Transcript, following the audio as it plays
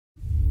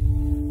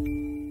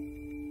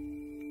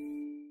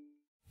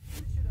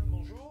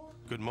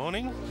Good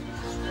morning.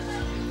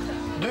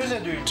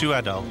 Two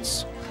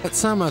adults. At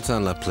St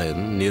Martin La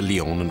Plaine, near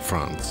Lyon in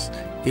France,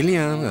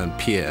 Eliane and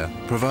Pierre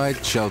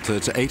provide shelter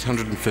to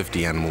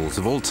 850 animals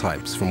of all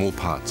types from all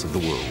parts of the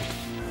world.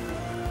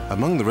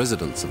 Among the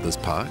residents of this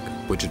park,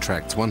 which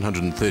attracts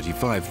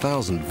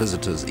 135,000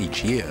 visitors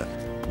each year,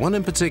 one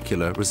in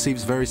particular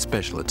receives very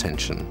special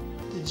attention.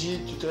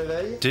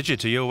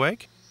 Digit, are you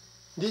awake?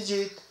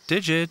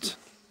 Digit.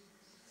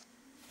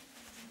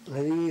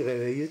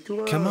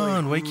 Come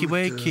on, wakey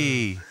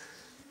wakey.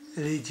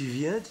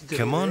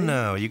 Come on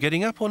now, are you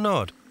getting up or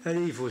not?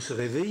 You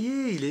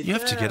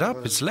have to get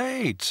up, it's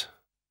late.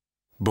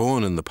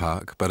 Born in the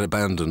park but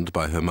abandoned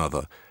by her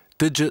mother,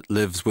 Digit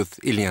lives with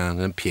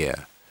Eliane and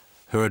Pierre,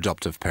 her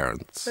adoptive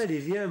parents.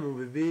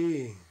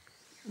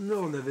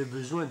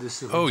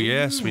 Oh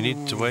yes, we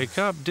needed to wake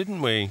up,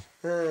 didn't we?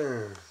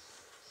 Oh,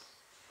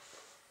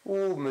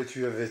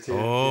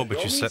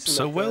 but you slept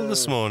so well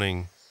this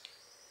morning.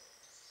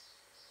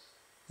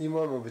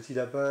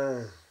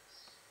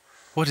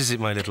 What is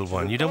it, my little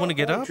one? You don't want to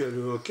get up?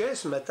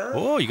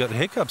 Oh, you got the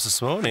hiccups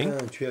this morning.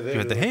 You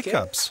had the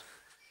hiccups.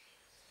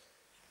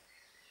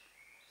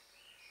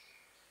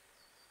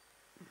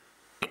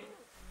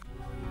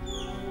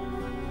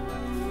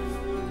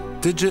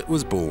 Digit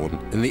was born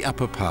in the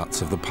upper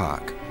parts of the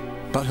park,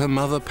 but her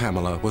mother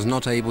Pamela was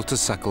not able to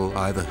suckle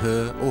either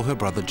her or her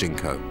brother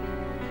Jinko.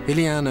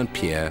 Eliane and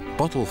Pierre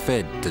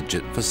bottle-fed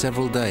Digit for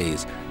several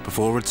days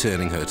before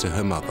returning her to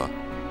her mother.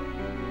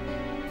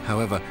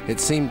 However,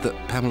 it seemed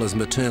that Pamela's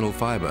maternal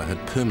fibre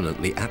had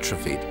permanently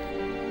atrophied.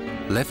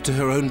 Left to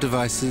her own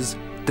devices,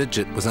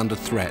 Digit was under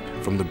threat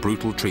from the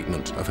brutal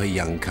treatment of her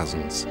young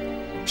cousins.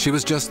 She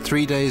was just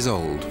 3 days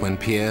old when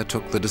Pierre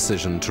took the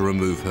decision to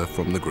remove her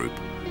from the group.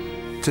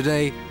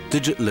 Today,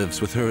 Digit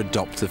lives with her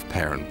adoptive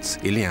parents,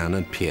 Eliane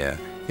and Pierre,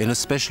 in a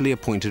specially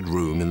appointed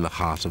room in the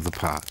heart of the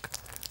park.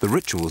 The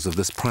rituals of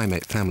this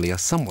primate family are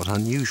somewhat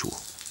unusual.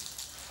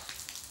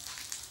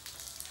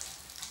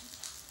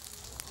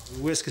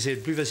 Where's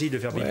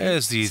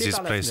the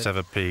easiest place to have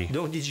a pee?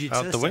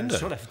 Out the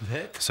window.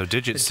 So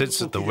Digit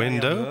sits at the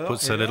window,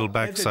 puts her little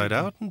backside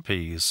out and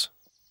pees.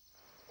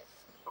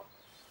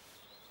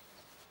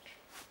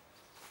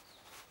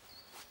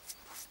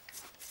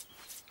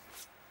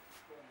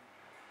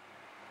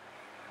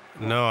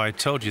 No, I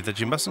told you that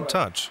you mustn't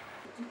touch.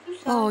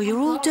 Oh, you're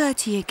all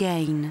dirty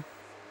again.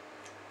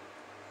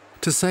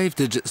 To save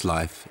Digit's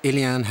life,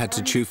 Eliane had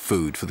to chew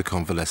food for the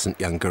convalescent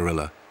young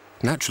gorilla.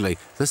 Naturally,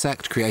 this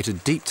act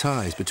created deep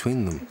ties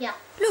between them.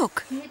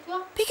 Look,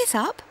 pick it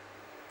up.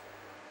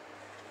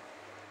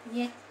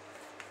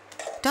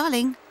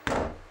 Darling.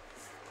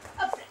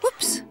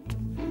 Whoops.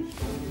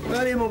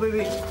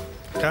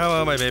 Come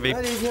on, my baby.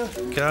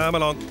 Come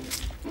along.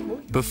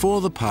 Before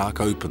the park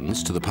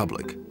opens to the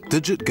public,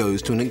 Digit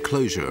goes to an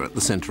enclosure at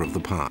the centre of the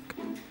park.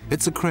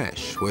 It's a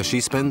creche where she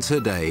spends her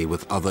day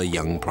with other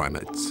young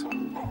primates.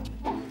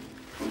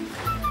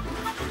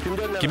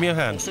 Give me your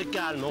hand.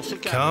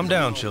 Calm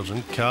down,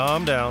 children.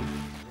 Calm down.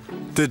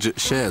 Digit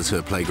shares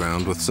her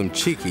playground with some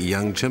cheeky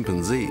young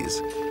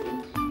chimpanzees.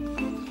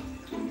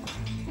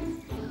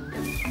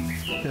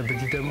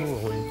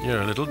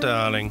 You're a little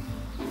darling.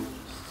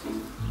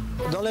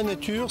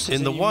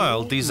 In the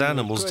wild, these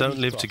animals don't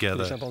live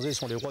together.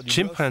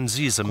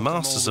 Chimpanzees are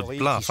masters of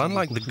bluff,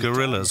 unlike the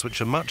gorillas, which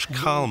are much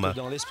calmer.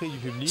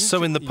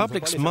 So in the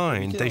public's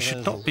mind, they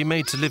should not be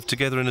made to live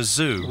together in a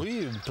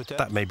zoo.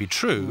 That may be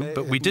true,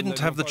 but we didn't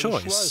have the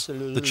choice.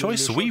 The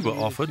choice we were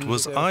offered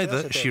was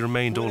either she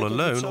remained all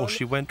alone or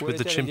she went with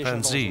the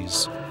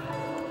chimpanzees.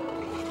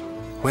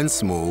 When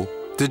small,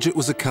 Digit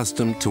was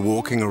accustomed to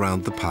walking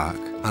around the park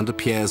under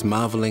Pierre's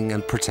marvelling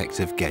and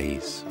protective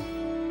gaze.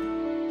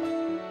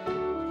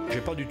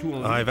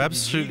 I've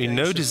absolutely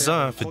no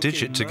desire for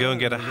Digit to go and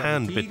get a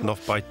hand bitten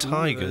off by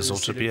tigers or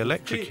to be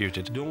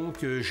electrocuted.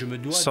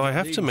 So I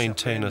have to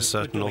maintain a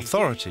certain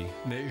authority.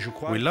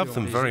 We love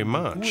them very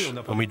much,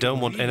 and we don't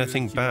want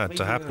anything bad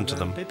to happen to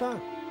them.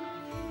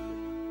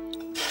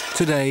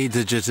 Today,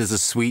 Digit is a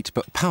sweet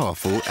but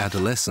powerful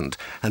adolescent,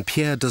 and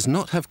Pierre does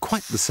not have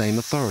quite the same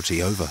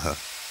authority over her.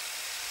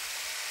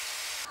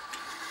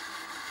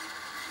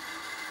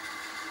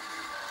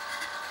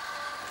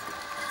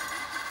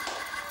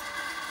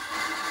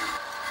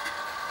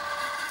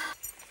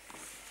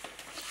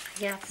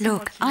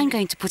 Look, I'm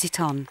going to put it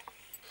on.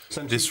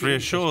 This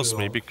reassures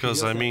me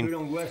because, I mean,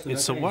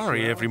 it's a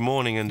worry every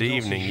morning and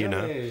evening, you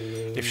know.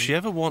 If she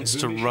ever wants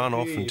to run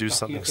off and do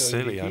something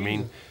silly, I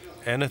mean,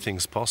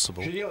 anything's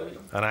possible.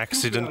 An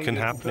accident can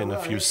happen in a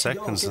few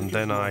seconds and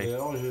then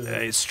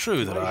it's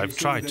true that I've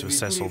tried to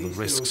assess all the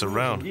risks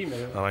around,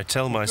 and I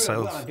tell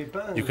myself,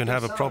 you can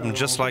have a problem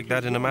just like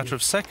that in a matter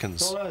of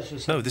seconds.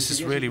 No, this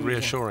is really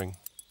reassuring.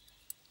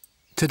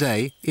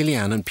 Today,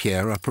 Eliane and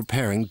Pierre are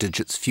preparing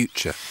Digit's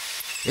future.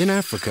 In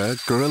Africa,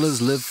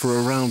 gorillas live for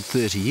around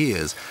 30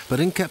 years, but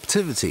in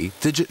captivity,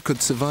 Digit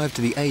could survive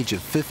to the age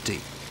of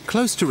 50.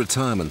 Close to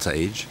retirement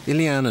age,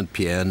 Eliane and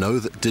Pierre know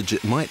that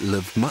Digit might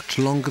live much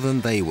longer than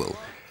they will.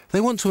 They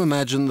want to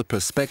imagine the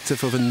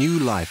perspective of a new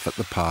life at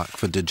the park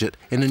for Digit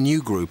in a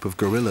new group of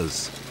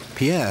gorillas.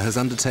 Pierre has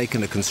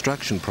undertaken a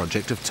construction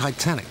project of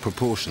titanic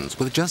proportions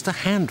with just a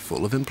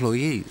handful of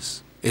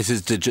employees. It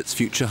is Digit's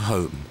future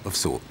home of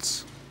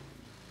sorts.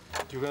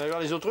 You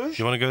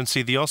want to go and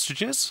see the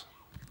ostriches?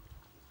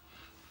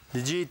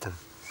 Digit,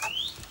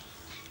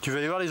 tu veux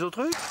aller voir les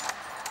autruches?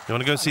 You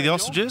want to go and see the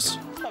ostriches?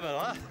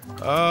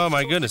 Oh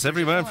my goodness,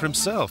 every man for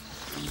himself.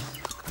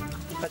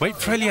 Wait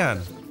for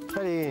Eliane.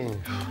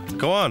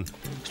 Go on.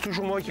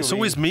 It's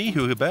always me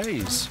who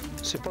obeys.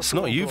 It's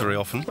not you very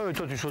often.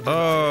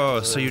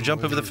 Oh, so you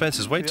jump over the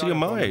fences. Wait till you're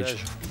my age.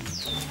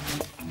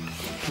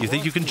 You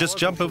think you can just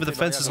jump over the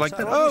fences like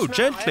that? Oh,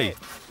 gently.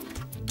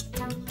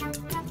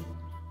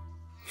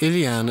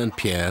 Eliane and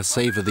Pierre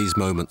savour these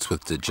moments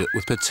with Digit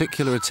with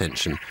particular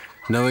attention,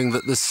 knowing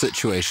that this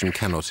situation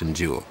cannot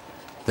endure.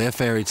 Their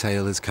fairy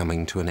tale is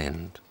coming to an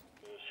end.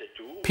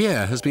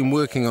 Pierre has been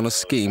working on a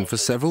scheme for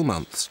several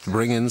months to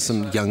bring in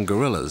some young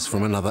gorillas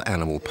from another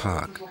animal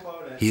park.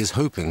 He is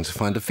hoping to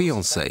find a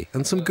fiancée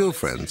and some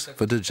girlfriends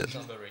for Digit.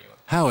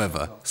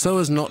 However, so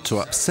as not to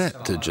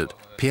upset Digit,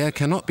 Pierre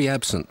cannot be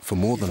absent for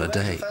more than a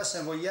day.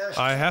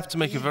 I have to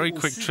make a very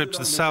quick trip to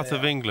the south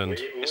of England.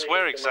 It's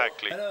where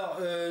exactly?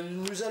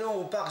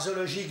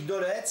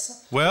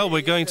 Well,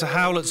 we're going to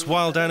Howlett's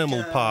Wild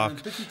Animal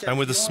Park, and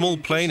with a small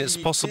plane it's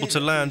possible to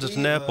land at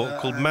an airport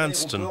called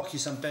Manston.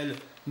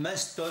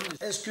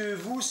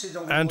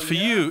 And for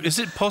you, is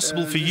it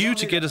possible for you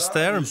to get us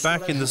there and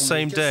back in the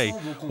same day?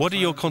 What are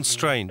your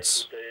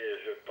constraints?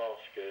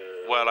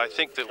 Well, I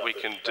think that we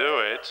can do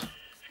it.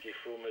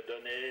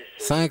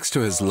 Thanks to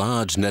his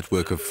large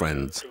network of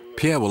friends,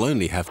 Pierre will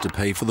only have to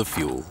pay for the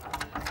fuel.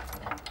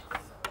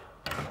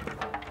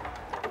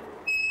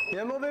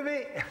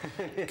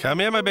 Come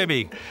here, my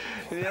baby.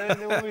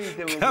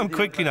 Come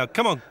quickly now.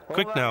 Come on,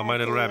 quick now, my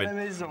little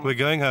rabbit. We're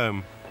going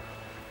home.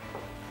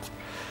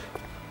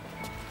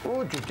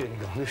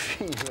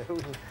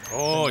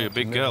 Oh, you're a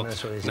big girl.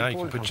 Now you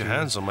can put your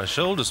hands on my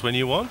shoulders when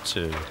you want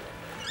to.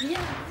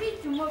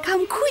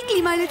 Come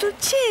quickly, my little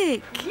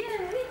chick.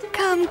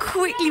 Come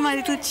quickly, my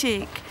little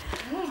chick.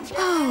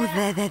 Oh,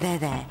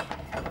 there.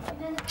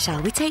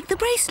 Shall we take the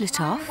bracelet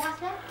off?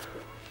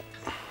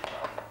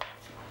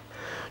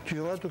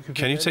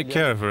 Can you take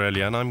care of her,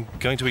 Eliane? I'm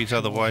going to eat,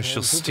 otherwise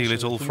she'll steal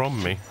it all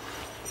from me.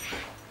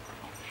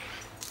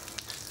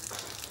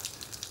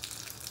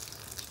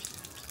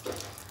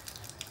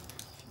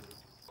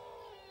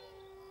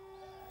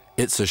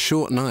 It's a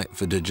short night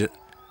for Digit.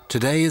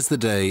 Today is the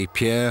day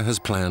Pierre has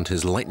planned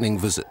his lightning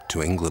visit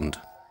to England.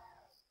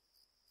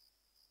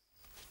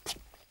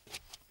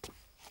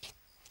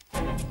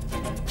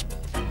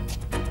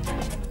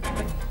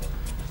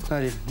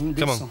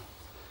 Come on.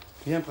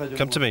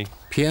 Come to me.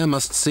 Pierre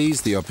must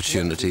seize the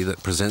opportunity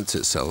that presents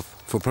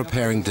itself for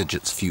preparing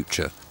Digit's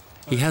future.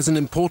 He has an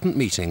important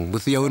meeting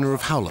with the owner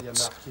of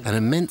Howlett's, an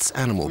immense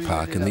animal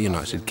park in the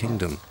United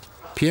Kingdom.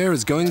 Pierre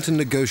is going to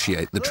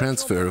negotiate the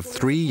transfer of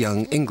 3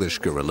 young English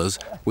gorillas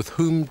with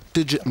whom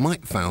Digit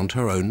might found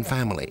her own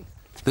family.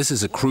 This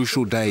is a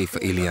crucial day for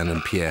Eliane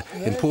and Pierre,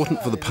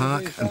 important for the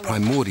park and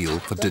primordial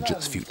for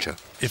Digit's future.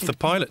 If the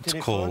pilot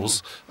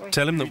calls,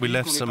 tell him that we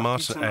left St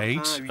Martin at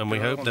 8 and we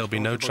hope there'll be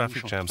no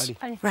traffic jams.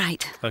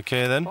 Right.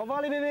 Okay then.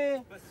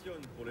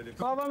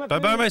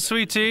 Bye-bye, my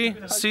sweetie.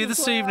 See you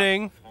this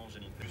evening.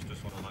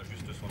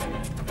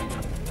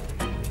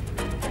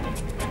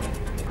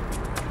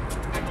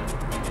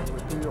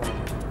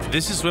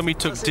 This is when we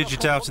took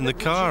Digit out in the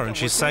car and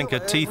she sank her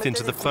teeth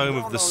into the foam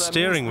of the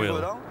steering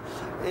wheel.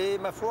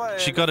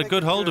 She got a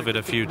good hold of it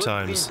a few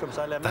times.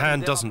 The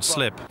hand doesn't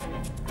slip.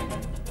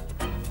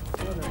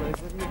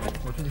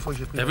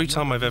 Every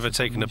time I've ever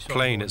taken a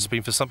plane, it's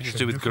been for something to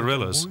do with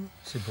gorillas.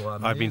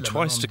 I've been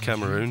twice to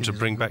Cameroon to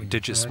bring back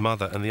Digit's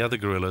mother and the other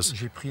gorillas.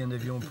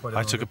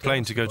 I took a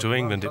plane to go to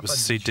England. It was to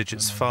see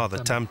Digit's father,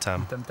 Tam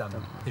Tam.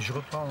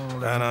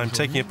 And I'm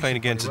taking a plane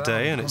again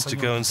today, and it's to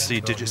go and see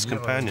Digit's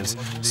companions.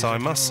 So I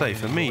must say,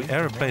 for me,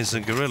 aeroplanes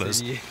and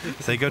gorillas,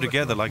 they go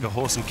together like a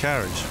horse and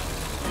carriage.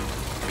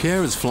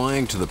 Pierre is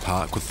flying to the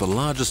park with the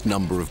largest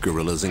number of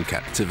gorillas in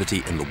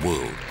captivity in the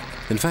world.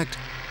 In fact,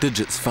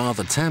 Digit's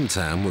father, Tam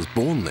Tam, was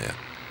born there.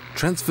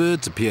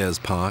 Transferred to Pierre's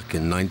park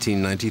in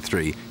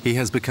 1993, he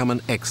has become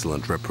an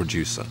excellent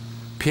reproducer.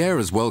 Pierre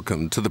is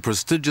welcomed to the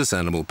prestigious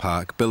animal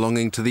park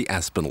belonging to the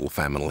Aspinall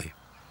family.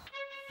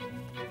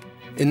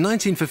 In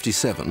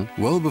 1957,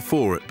 well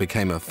before it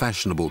became a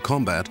fashionable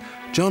combat,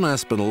 John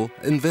Aspinall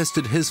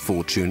invested his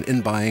fortune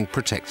in buying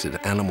protected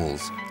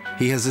animals.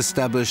 He has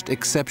established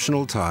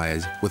exceptional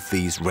ties with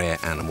these rare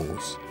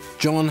animals.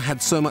 John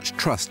had so much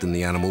trust in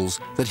the animals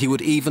that he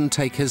would even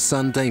take his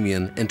son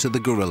Damien into the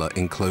gorilla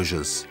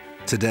enclosures.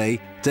 Today,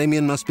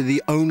 Damien must be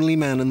the only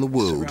man in the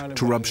world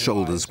to rub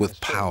shoulders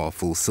with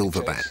powerful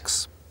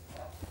silverbacks.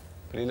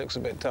 But he looks a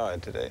bit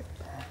tired today.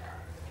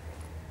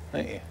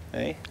 Ain't you,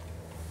 eh?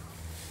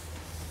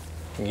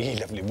 You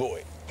lovely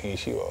boy.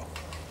 Yes, you are.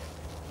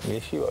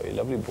 Yes, you are, you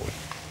lovely boy.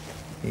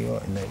 You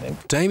are, no.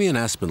 Damien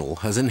Aspinall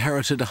has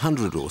inherited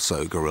 100 or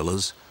so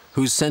gorillas,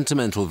 whose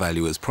sentimental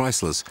value is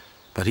priceless,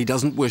 but he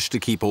doesn't wish to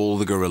keep all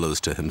the gorillas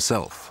to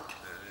himself.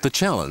 The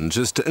challenge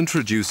is to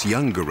introduce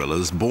young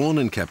gorillas born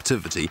in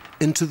captivity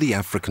into the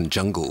African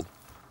jungle.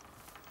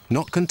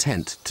 Not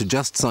content to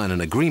just sign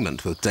an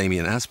agreement with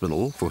Damien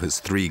Aspinall for his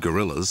 3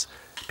 gorillas,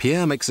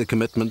 Pierre makes a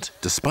commitment,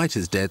 despite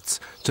his debts,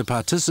 to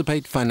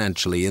participate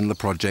financially in the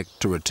project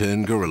to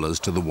return gorillas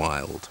to the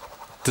wild.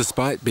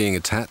 Despite being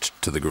attached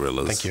to the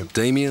gorillas,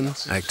 Damien,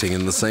 acting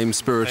in the same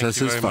spirit as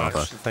his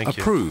father,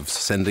 approves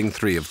sending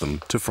 3 of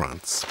them to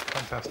France.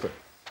 Fantastic.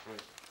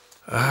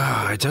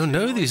 I don't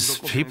know these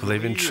people.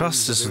 They've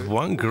entrusted us with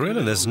 1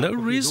 gorilla. There's no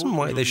reason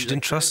why they should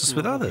entrust us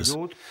with others.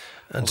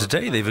 And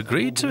today they've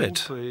agreed to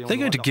it. They're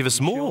going to give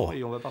us more.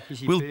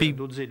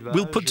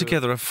 We'll put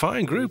together a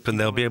fine group and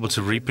they'll be able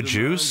to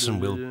reproduce and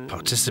we'll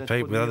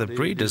participate with other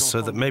breeders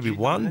so that maybe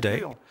one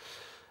day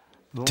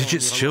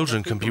Digit's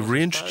children can be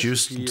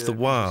reintroduced into the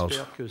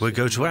wild. We'll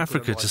go to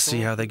Africa to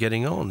see how they're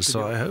getting on,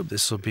 so I hope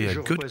this will be a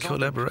good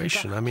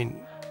collaboration. I mean,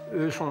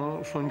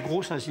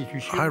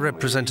 I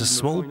represent a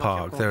small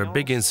park. They're a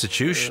big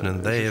institution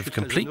and they have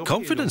complete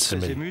confidence in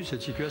me.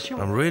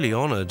 I'm really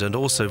honored and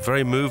also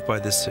very moved by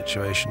this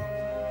situation.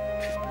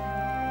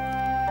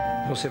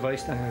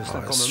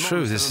 It's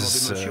true, this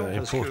is an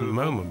important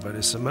moment, but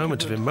it's a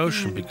moment of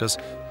emotion because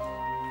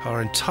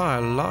our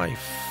entire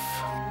life...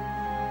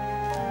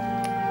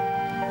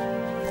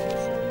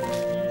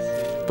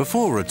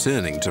 Before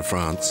returning to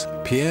France,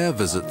 Pierre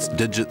visits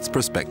Digit's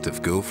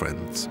prospective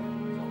girlfriends.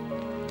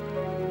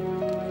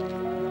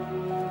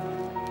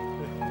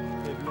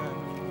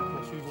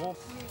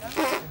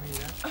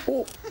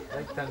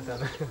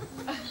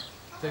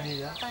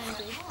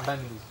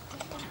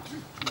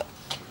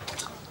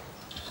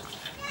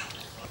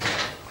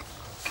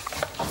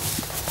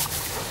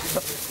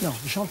 No,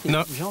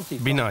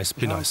 be nice,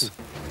 be nice.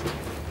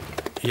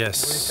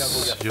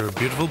 Yes, you're a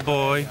beautiful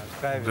boy.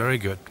 Very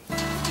good.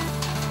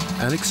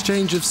 An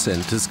exchange of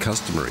scent is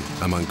customary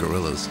among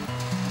gorillas.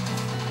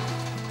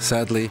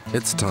 Sadly,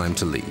 it's time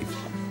to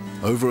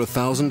leave. Over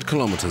 1,000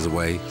 kilometers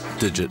away,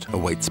 Digit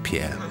awaits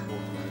Pierre.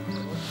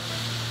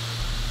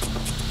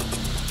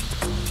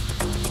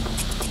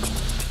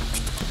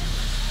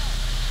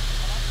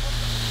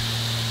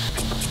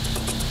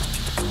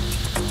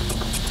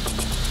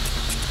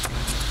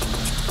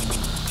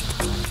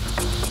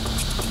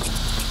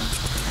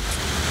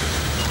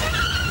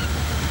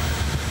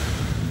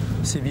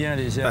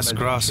 That's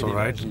grass, all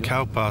right.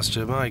 Cow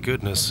pasture, my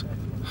goodness.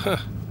 Huh.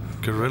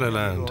 Gorilla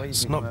land.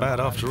 It's not bad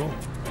after all.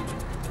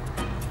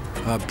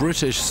 A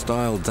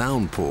British-style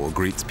downpour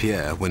greets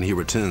Pierre when he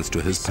returns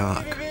to his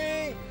park.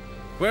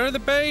 Where are the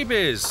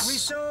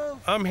babies?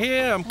 I'm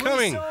here, I'm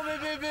coming.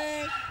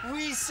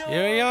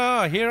 Here we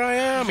are, here I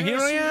am,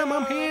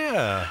 I'm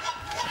here.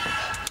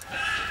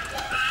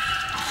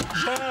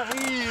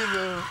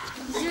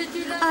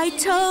 I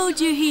told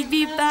you he'd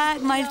be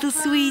back, my little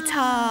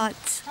sweetheart.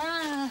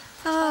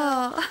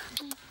 Oh.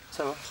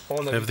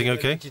 Everything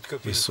okay?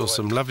 We saw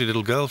some lovely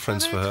little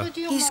girlfriends for her.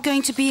 It's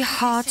going to be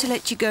hard to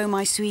let you go,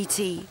 my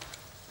sweetie.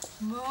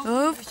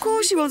 Of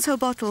course she wants her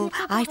bottle.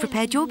 I've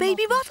prepared your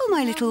baby bottle,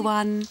 my little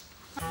one.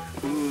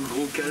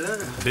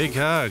 Big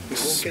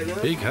hugs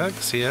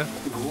here.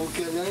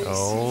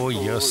 Oh,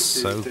 you're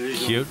so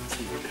cute.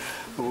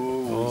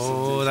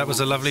 Oh, that was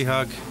a lovely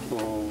hug.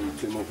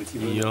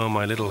 You're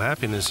my little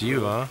happiness,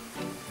 you are.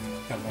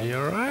 Are you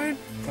all right?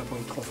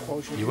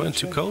 You weren't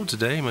too cold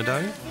today, my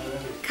darling.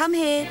 Come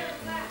here.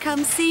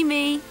 Come see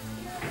me.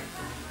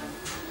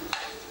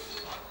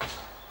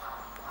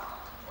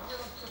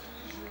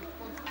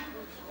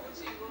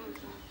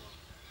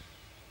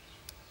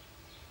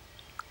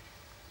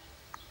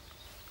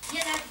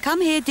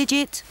 Come here,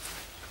 Digit.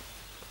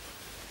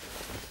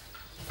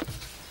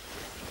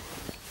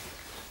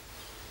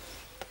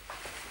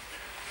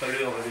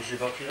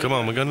 Come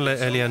on, we're going to let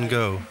Eliane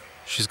go.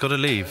 She's got to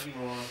leave.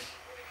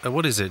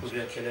 What is it?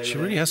 She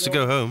really has to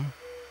go home.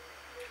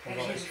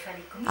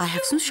 I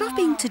have some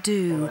shopping to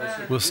do.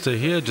 We'll stay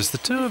here, just the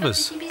 2 of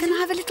us. Can I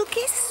have a little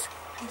kiss?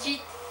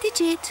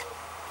 Digit.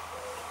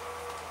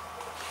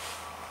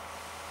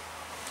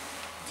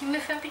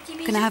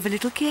 Can I have a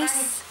little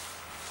kiss?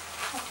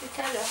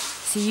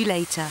 See you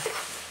later.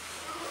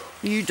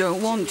 You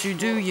don't want to,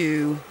 do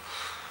you?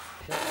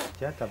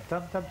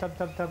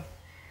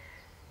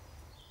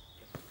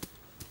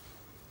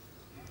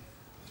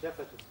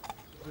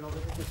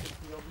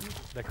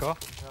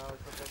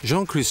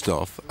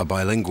 Jean-Christophe, a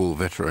bilingual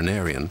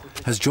veterinarian,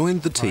 has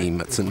joined the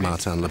team at St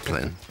Martin La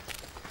Plaine.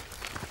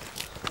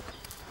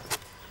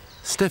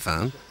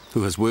 Stéphane,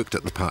 who has worked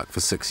at the park for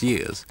 6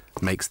 years,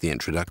 makes the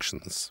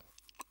introductions.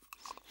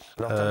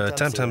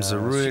 Tam-Tam's a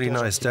really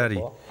nice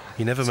daddy.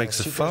 He never makes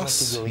a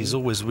fuss, he's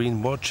always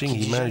been watching,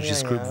 he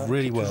manages group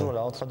really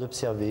well.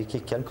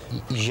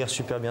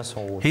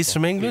 He's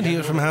from England,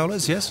 here from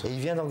Howlers, yes?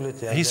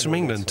 He's from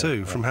England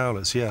too, from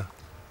Howlers, yeah.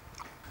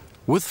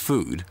 With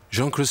food,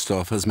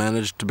 Jean-Christophe has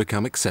managed to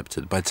become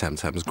accepted by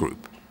Tam-Tam's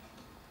group.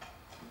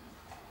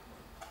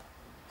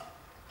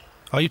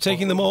 Are you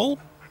taking them all?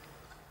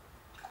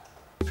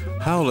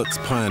 Howlett's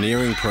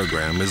pioneering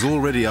program is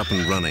already up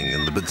and running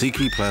in the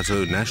Batiki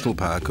Plateau National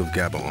Park of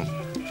Gabon.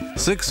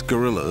 6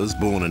 gorillas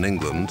born in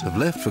England have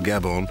left for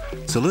Gabon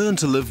to learn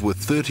to live with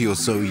 30 or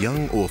so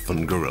young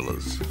orphan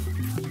gorillas.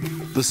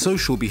 The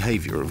social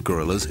behavior of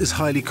gorillas is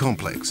highly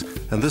complex,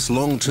 and this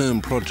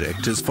long-term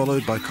project is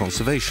followed by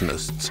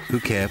conservationists who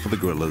care for the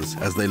gorillas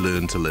as they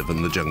learn to live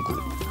in the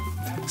jungle.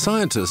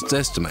 Scientists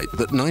estimate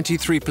that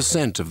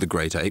 93% of the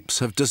great apes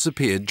have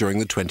disappeared during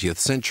the 20th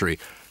century,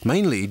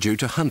 mainly due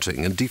to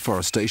hunting and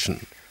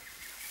deforestation.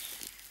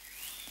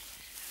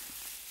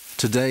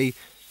 Today,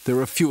 there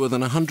are fewer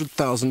than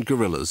 100,000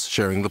 gorillas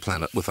sharing the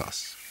planet with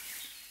us.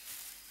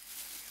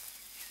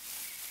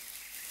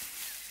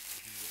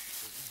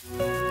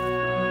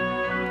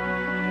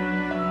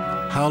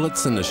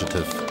 Howlett's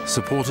initiative,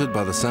 supported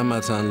by the St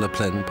Martin La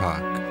Plaine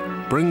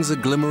Park, brings a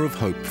glimmer of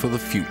hope for the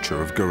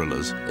future of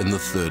gorillas in the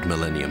 3rd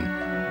millennium.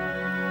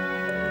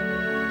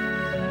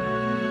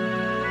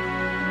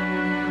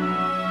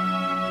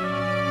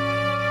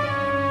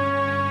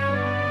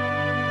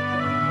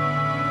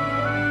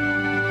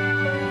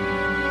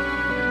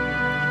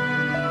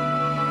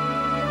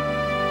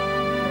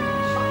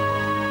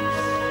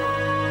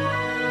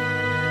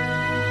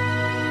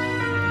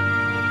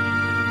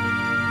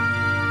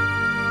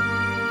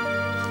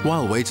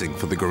 While waiting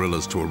for the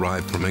gorillas to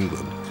arrive from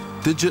England,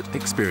 Digit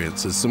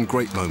experiences some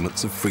great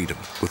moments of freedom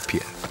with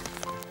Pierre.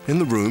 In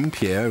the room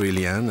Pierre,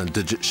 Eliane and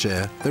Digit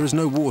share, there is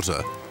no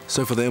water,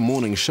 so for their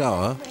morning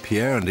shower,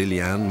 Pierre and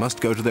Eliane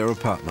must go to their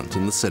apartment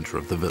in the centre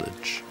of the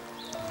village.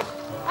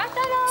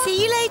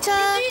 See you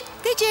later,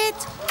 Digit.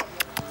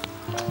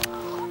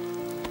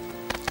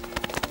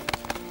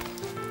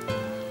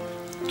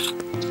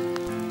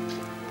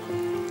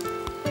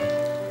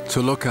 To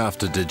look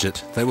after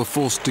Digit, they were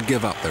forced to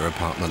give up their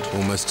apartment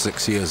almost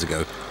 6 years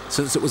ago,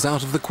 since it was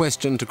out of the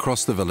question to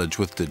cross the village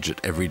with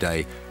Digit every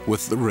day,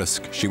 with the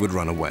risk she would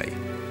run away.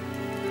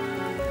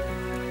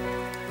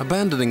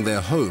 Abandoning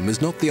their home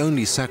is not the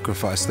only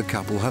sacrifice the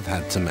couple have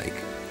had to make.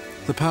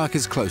 The park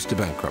is close to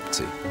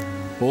bankruptcy,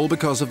 all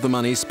because of the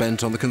money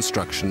spent on the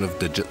construction of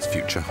Digit's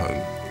future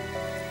home.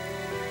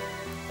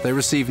 They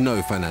receive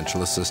no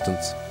financial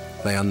assistance.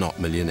 They are not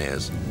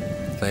millionaires.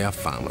 They are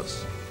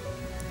farmers.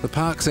 The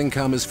park's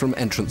income is from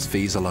entrance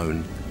fees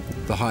alone.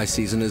 The high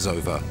season is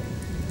over,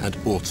 and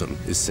autumn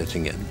is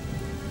setting in.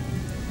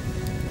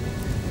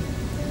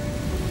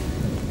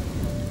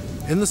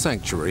 In the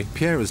sanctuary,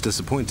 Pierre is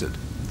disappointed.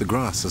 The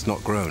grass has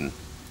not grown.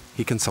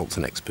 He consults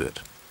an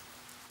expert.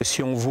 If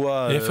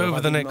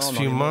over the next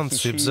few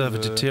months we observe a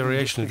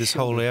deterioration of this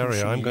whole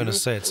area, I'm going to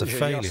say it's a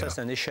failure.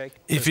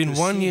 If in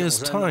 1 year's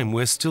time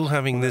we're still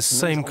having this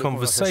same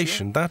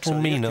conversation, that'll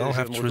mean I'll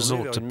have to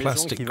resort to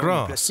plastic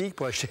grass.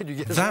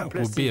 That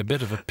would be a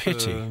bit of a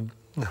pity.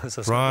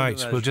 Right,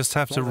 we'll just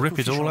have to rip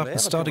it all up and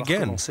start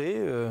again.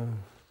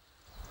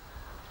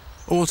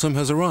 Autumn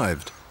has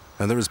arrived,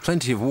 and there is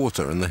plenty of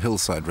water in the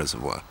hillside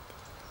reservoir.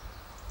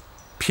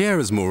 Pierre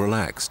is more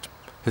relaxed.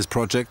 His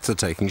projects are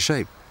taking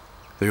shape.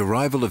 The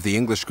arrival of the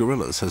English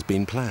gorillas has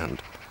been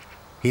planned.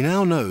 He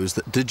now knows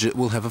that Digit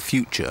will have a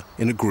future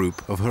in a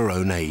group of her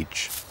own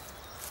age.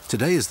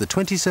 Today is the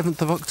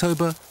 27th of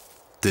October,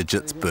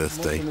 Digit's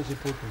birthday.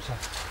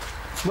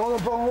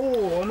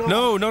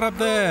 No, not up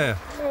there.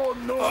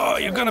 Oh,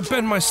 you're going to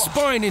bend my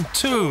spine in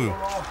two.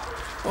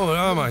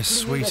 Oh, my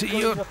sweetie,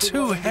 you're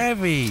too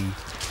heavy.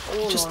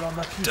 You just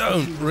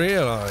don't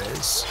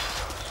realize.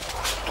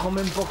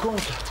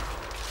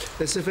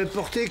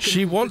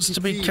 She wants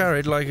to be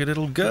carried like a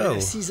little girl.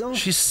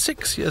 She's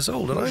 6 years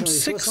old and I'm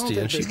 60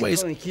 and she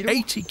weighs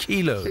 80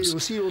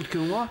 kilos.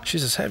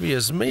 She's as heavy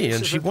as me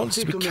and she wants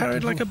to be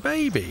carried like a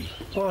baby.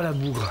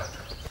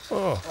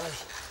 Oh.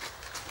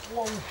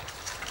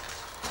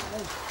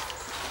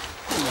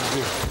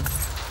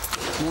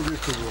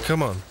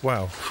 Come on,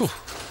 wow. Whew.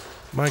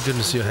 My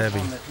goodness, you're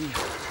heavy.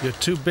 You're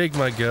too big,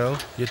 my girl.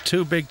 You're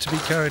too big to be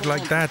carried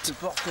like that.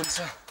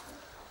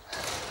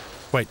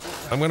 Wait,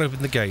 I'm going to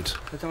open the gate.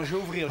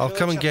 I'll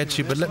come and get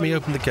you, but let me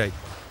open the gate.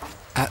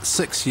 At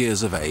 6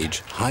 years of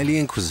age, highly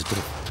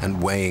inquisitive and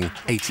weighing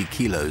 80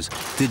 kilos,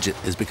 Digit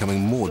is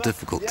becoming more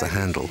difficult to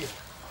handle.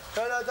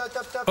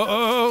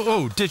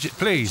 Oh, Digit,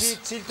 please.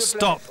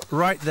 Stop,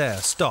 right there,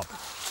 stop.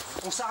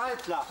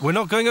 We're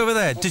not going over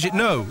there. Digit,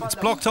 no, it's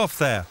blocked off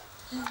there.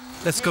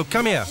 Let's go,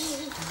 come here.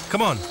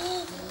 Come on.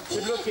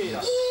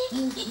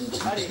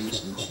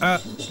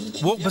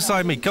 Walk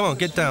beside me, come on,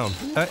 get down.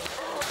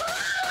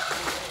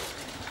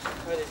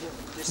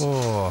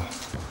 Oh.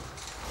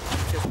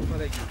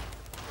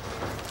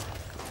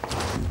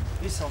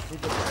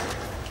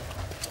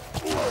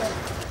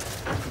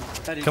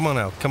 Come on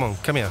now, come on,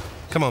 come here.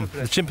 Come on,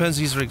 the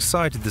chimpanzees are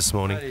excited this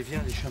morning.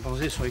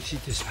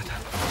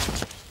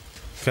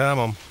 Come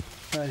on.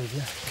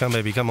 Come,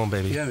 baby, come on,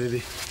 baby.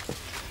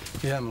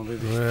 Yeah,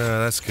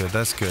 that's good,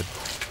 that's good.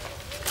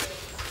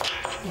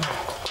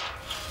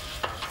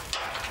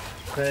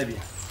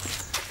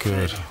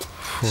 Good.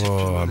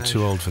 Oh, I'm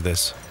too old for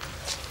this.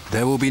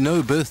 There will be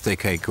no birthday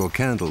cake or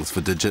candles for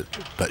Digit,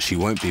 but she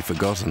won't be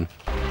forgotten.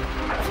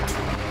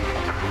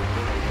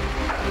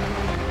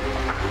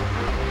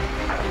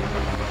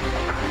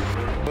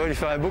 lui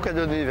faire un beau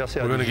cadeau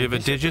d'anniversaire. We're going to give a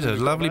Digit a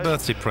lovely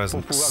birthday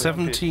present.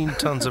 17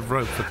 tons of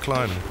rope for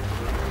climbing.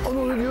 Oh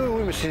mon Dieu,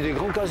 oui, mais c'est des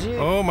grands casiers.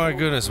 Oh my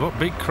goodness, what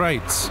big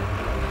crates.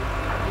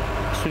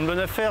 C'est une bonne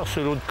affaire ce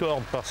lot de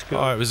cordes parce que.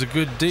 Oh, it was a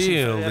good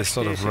deal, this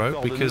sort of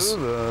rope, because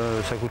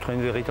ça coûterait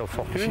une véritable if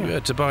fortune. you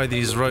had to buy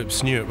these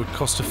ropes new, it would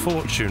cost a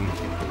fortune.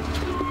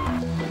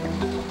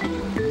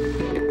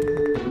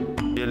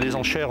 Les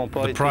enchères ont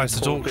pas The été price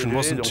at trop auction élevées,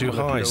 wasn't donc too on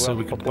a pu high, so l'avoir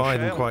we pas could trop buy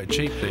them cher. quite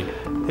cheaply.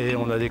 Et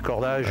on a des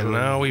cordages. And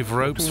now we've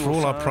ropes for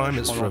all our singes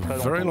primates for a pendant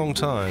très very long longtemps.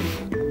 time.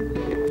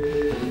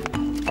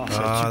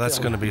 Ah, that's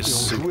going to be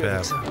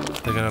superb.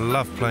 They're going to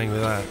love playing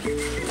with that.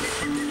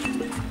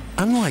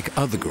 Unlike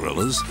other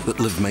gorillas that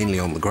live mainly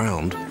on the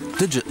ground,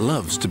 Digit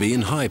loves to be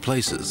in high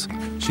places.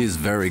 She is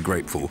very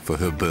grateful for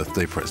her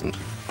birthday present.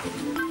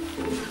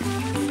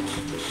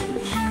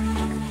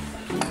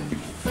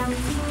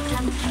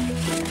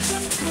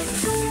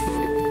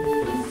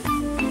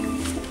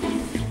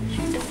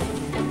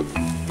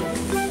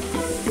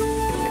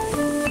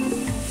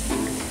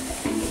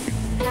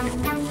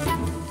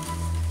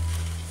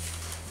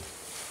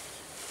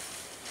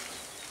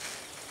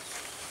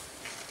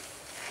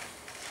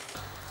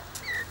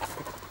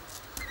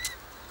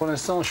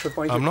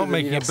 I'm not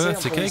making a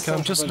birthday cake,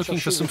 I'm just looking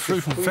for some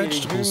fruit and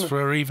vegetables for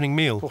our evening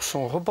meal. Pour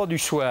son repas du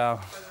soir.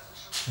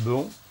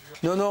 Bon.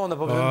 Non, non, on n'a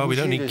pas besoin de Oh, we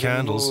don't bougies, need les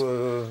candles.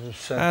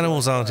 animaux,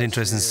 Animals aren't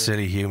interested in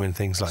silly human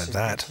things like c'est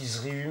that. une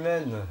bêtiserie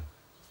humaine.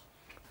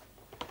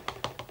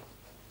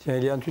 Tiens,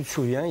 Eliane, tu te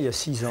souviens, il y a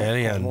 6 ans.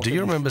 Eliane, do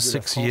you remember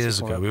 6 years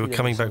ago we were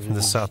coming back from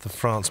the south of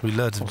France, we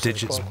learned of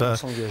Digit's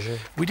birth.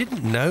 We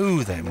didn't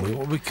know then what we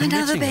were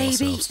committing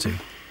ourselves to.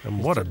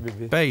 And what a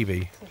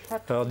baby.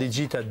 Alors,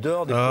 Digit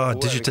adore des Oh, poireaux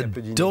Digit avec un peu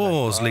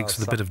adores d'inaction. leeks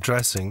with a bit of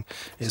dressing.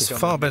 It's C'est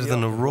far quand même better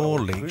than a meilleur raw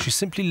que le leek. cru. She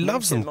simply Même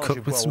loves si them elle mange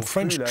cooked with les some poireaux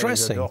French crus, là,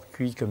 dressing. Elle adore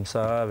cuits comme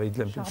ça, avec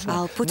de la sauce.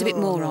 I'll put a bit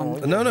more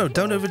on. No,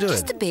 don't overdo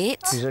Just a it. bit.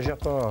 N'exagère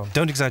pas.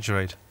 Don't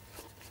exaggerate.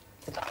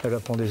 Elle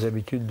apprend des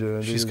habitudes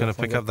de. She's going to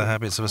pick up the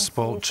habits of a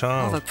spoilt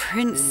Of a child.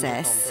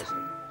 princess.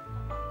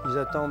 Ils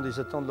attendent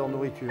leur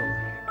nourriture.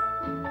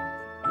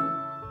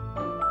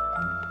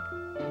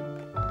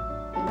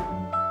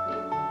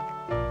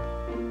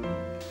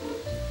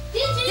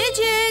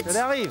 Digit! Elle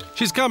arrive.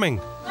 She's coming.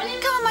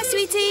 Come on, my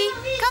sweetie.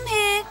 Come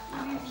here.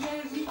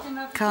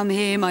 Come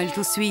here, my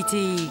little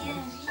sweetie.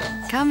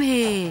 Come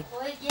here.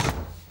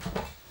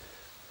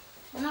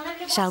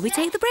 Shall we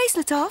take the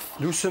bracelet off?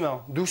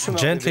 Doucement, doucement.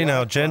 Gently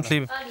now,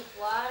 gently.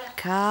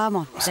 Come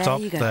on. Stop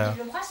there you go. there.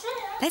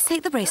 Let's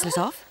take the bracelet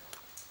off.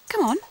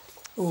 Come on.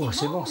 Oh,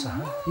 c'est bon ça.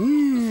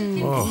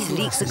 Hein? Oh, These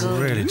leeks are this is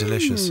good. really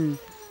delicious.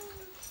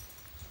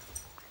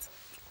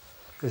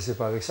 Et c'est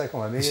pas avec ça qu'on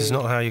va maigrir. This is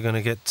not how you're going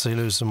to get to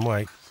lose some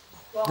weight.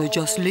 They're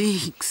just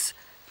leeks.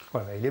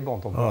 Ouais, il est bon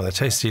ton Oh, they're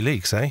tasty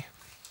leeks, eh?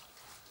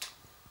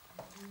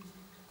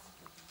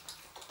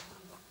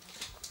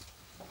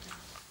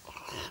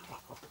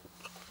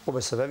 Oh,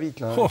 bah ça va vite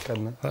là, Oh, la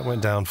crème. that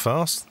went down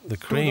fast. The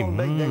cream,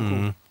 bec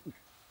d'un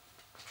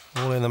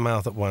coup. all in the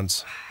mouth at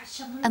once.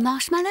 A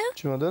marshmallow?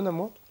 Tu m'en donnes à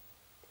moi?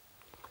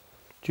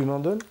 Tu m'en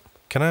donnes?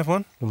 Can I have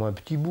one? Donne-moi un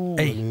petit bout.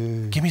 Hey,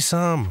 allez. give me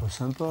some. Oh,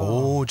 sympa.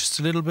 Oh, just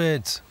a little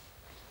bit.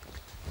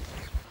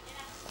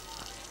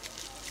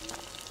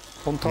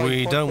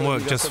 We don't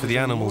work just for the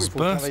animals'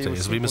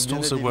 birthdays, we must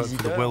also work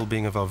for the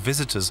well-being of our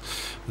visitors.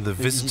 The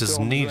visitors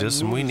need us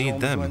and we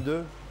need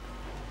them.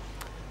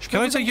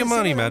 Can I take your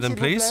money, madam,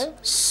 please?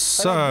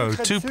 So,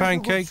 2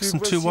 pancakes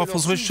and 2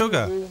 waffles with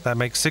sugar. That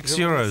makes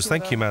 €6.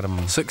 Thank you, madam.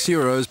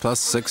 €6 plus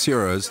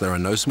 €6, there are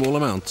no small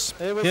amounts.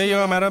 Here you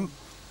are, madam.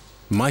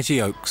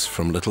 Mighty oaks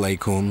from little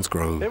acorns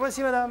grow. Et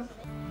voici madame.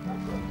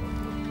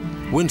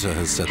 Winter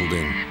has settled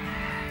in.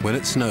 When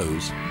it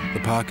snows,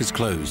 the park is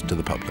closed to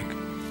the public.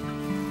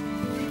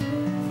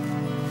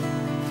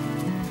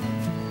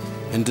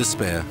 In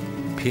despair,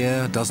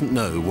 Pierre doesn't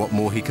know what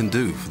more he can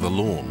do for the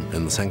lawn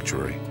in the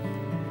sanctuary.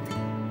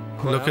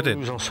 Look at it,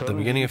 at the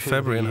beginning of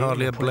February and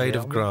hardly a blade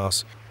of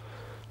grass.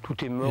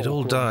 It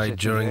all died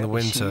during the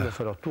winter,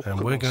 and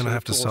we're going to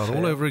have to start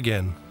all over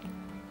again.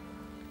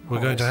 We're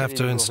going to have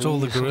to install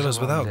the gorillas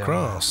without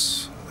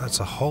grass. That's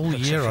a whole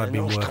year I've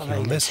been working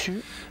on this,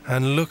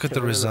 and look at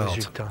the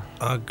result.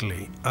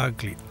 Ugly,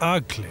 ugly,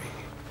 ugly,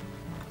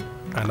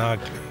 and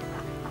ugly.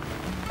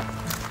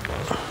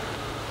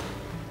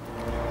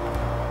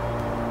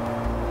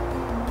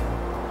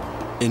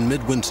 In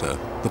midwinter,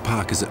 the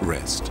park is at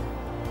rest.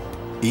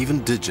 Even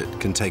Digit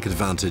can take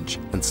advantage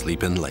and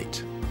sleep in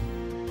late.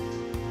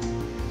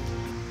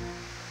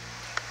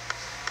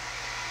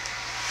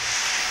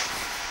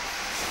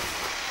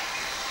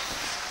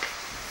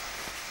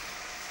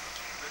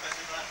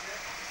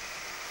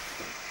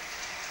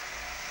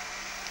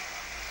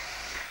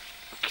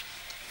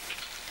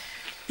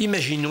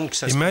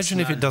 Imagine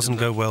if it doesn't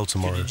go well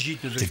tomorrow,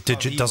 if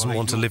Digit doesn't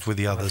want to live with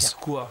the others.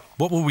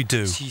 What will we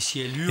do?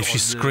 If she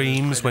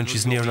screams when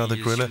she's near another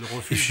gorilla,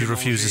 if she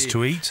refuses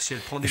to eat,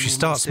 if she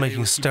starts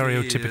making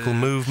stereotypical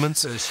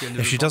movements,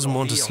 if she doesn't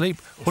want to sleep,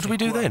 what do we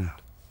do then?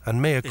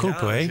 And mea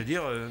culpa, eh?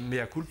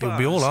 It would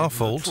be all our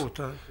fault.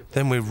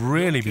 Then we'd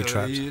really be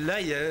trapped.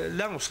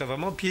 Là, on serait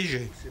vraiment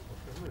piégé.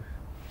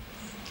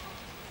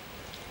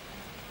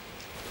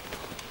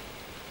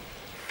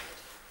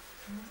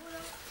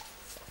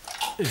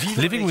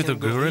 Living with a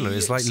gorilla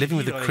is like living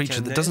with a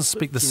creature that doesn't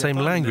speak the same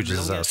language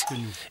as us.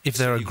 If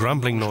there are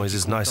grumbling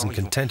noises, nice and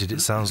contented,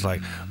 it sounds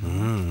like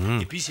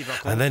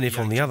And then if,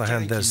 on the other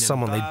hand, there's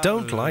someone they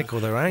don't like or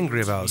they're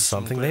angry about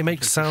something, they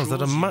make sounds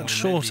that are much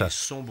shorter.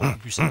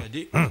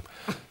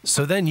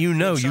 So then you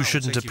know you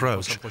shouldn't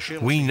approach.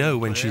 We know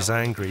when she's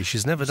angry.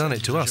 She's never done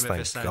it to us,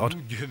 thank God.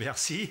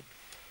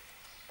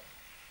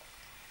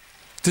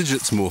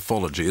 Digit's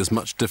morphology is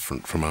much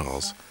different from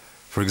ours.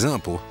 For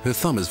example, her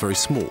thumb is very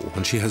small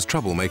and she has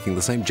trouble making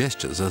the same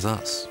gestures as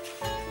us.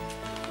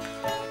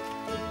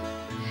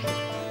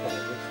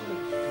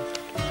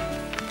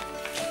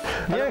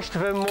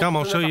 Come,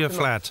 I'll show you a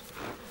flat.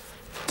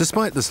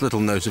 Despite this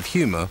little note of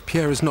humour,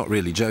 Pierre is not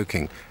really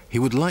joking. He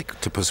would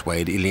like to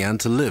persuade Eliane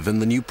to live in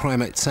the new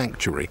primate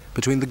sanctuary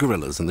between the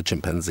gorillas and the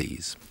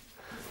chimpanzees.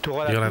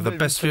 You'll have the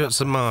best view at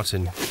St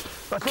Martin.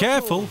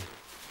 Careful!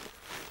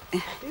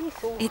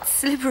 It's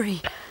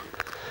slippery.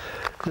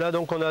 Là,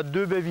 donc, on a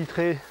deux baies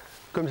vitrées,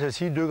 comme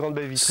celle-ci, deux grandes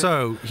baies vitrées.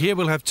 So, here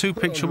we'll have two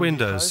picture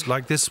windows,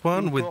 like this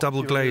one, with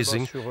double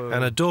glazing,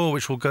 and a door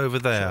which will go over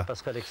there,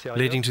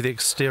 leading to the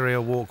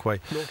exterior walkway.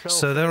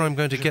 So there I'm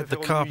going to get the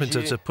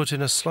carpenter to put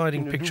in a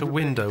sliding picture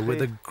window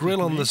with a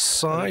grill on the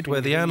side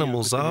where the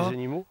animals are,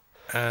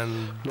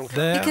 and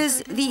there...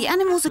 Because the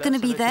animals are going to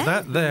be there?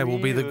 That there will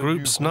be the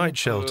group's night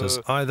shelters,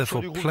 either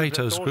for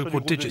Plato's group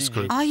or Digit's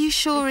group. Are you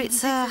sure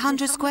it's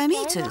 100 square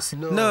metres?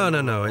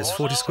 No, it's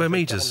 40 square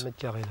metres.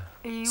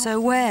 So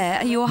where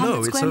are your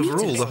 100 square metres? No,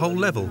 it's overall, the whole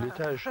level.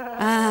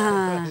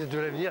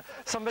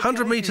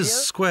 100 metres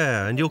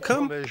square, and you'll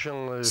come?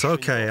 So,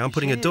 OK, I'm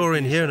putting a door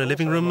in here and a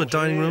living room, a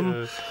dining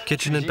room,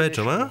 kitchen and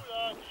bedroom,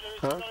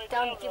 huh?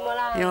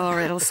 You're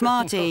a little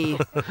smarty.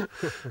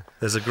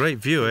 There's a great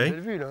view, eh?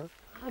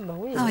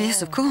 Oh,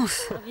 yes, of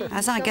course.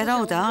 As I get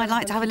older, I'd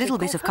like to have a little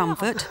bit of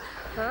comfort.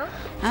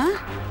 Huh?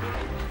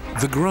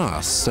 The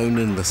grass sown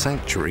in the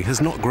sanctuary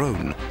has not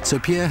grown, so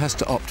Pierre has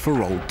to opt for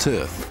rolled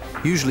turf,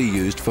 usually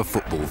used for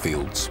football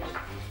fields.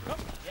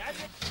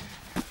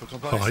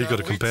 Oh, you've got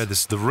to compare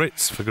this to the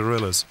Ritz for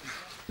gorillas.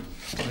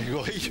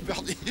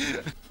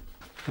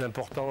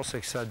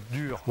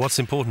 What's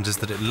important is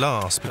that it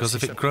lasts, because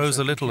if it grows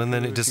a little and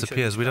then it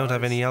disappears, we don't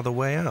have any other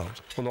way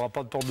out.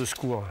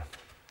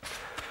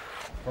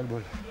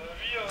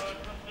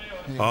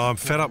 Oh, I'm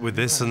fed up with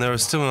this, and there are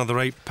still another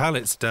 8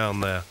 pallets down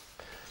there.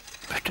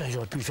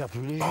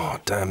 Oh,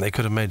 damn, they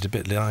could have made it a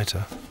bit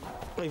lighter.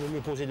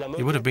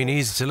 It would have been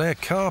easy to lay a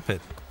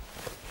carpet.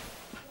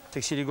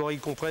 If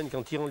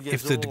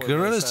the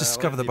gorillas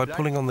discover that by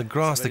pulling on the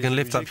grass they can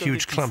lift up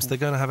huge clumps, they're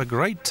going to have a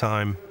great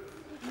time.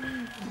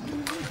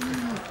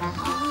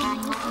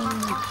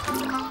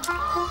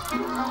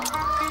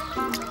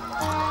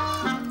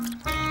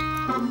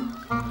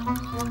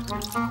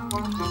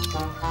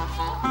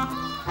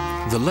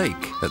 The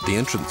lake at the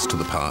entrance to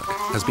the park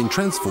has been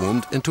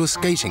transformed into a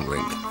skating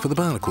rink for the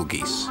barnacle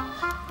geese.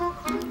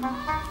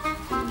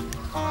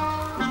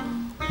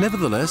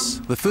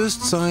 Nevertheless, the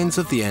first signs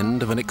of the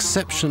end of an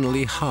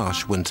exceptionally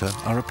harsh winter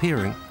are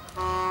appearing.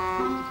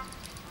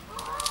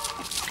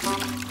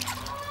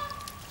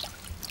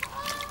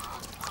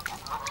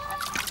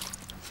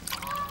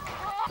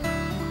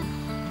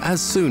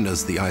 As soon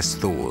as the ice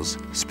thaws,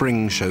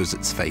 spring shows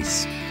its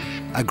face.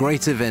 A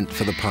great event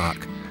for the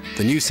park.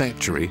 The new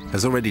sanctuary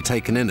has already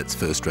taken in its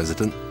first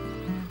resident.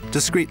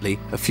 Discreetly,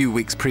 a few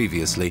weeks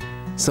previously,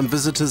 some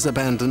visitors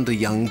abandoned a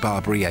young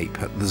Barbary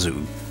ape at the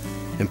zoo.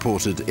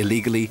 Imported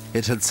illegally,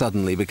 it had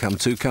suddenly become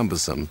too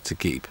cumbersome to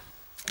keep.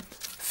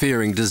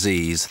 Fearing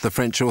disease, the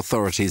French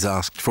authorities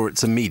asked for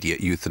its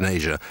immediate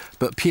euthanasia,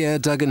 but Pierre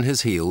dug in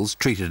his heels,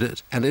 treated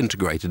it, and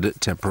integrated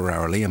it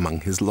temporarily among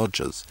his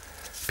lodgers.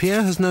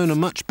 Pierre has known a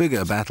much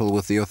bigger battle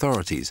with the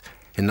authorities.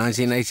 In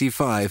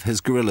 1985,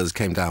 his gorillas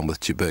came down with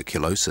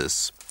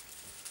tuberculosis.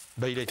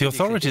 The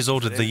authorities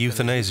ordered the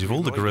euthanasia of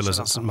all the gorillas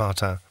at St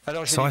Martin.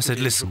 So I said,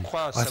 listen,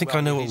 I think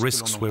I know what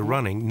risks we're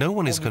running. No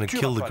one is going to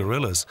kill the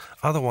gorillas.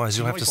 Otherwise,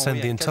 you'll have to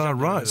send the entire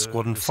riot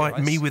squad and fight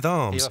me with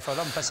arms.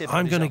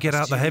 I'm going to get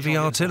out the heavy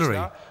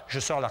artillery.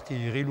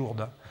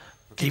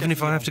 Even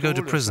if I have to go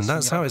to prison,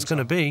 that's how it's going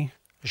to be.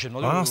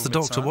 I asked the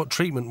doctor what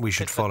treatment we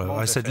should follow.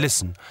 I said,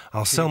 listen,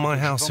 I'll sell my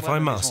house if I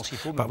must,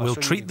 but we'll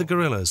treat the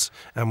gorillas.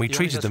 And we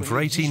treated them for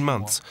 18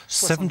 months,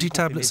 70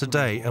 tablets a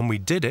day, and we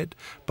did it,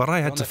 but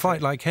I had to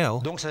fight like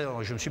hell. The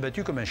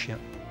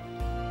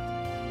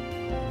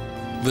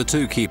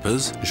two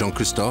keepers,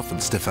 Jean-Christophe and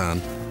Stéphane,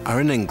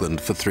 are in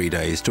England for 3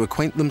 days to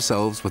acquaint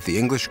themselves with the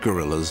English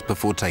gorillas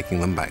before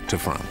taking them back to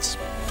France.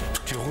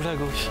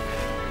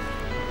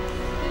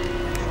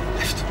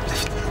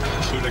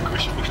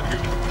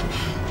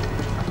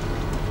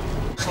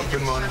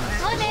 Good morning.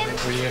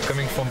 We are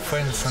coming from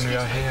France and we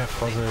are here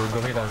for the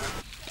gorillas.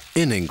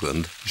 In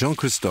England,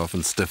 Jean-Christophe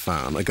and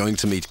Stéphane are going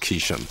to meet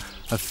Kisham,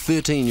 a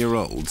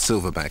 13-year-old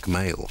silverback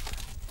male.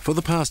 For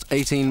the past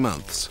 18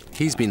 months,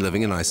 he's been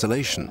living in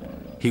isolation.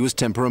 He was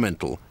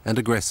temperamental and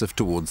aggressive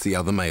towards the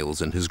other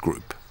males in his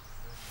group.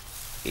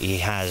 He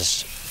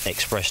has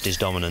expressed his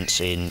dominance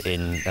in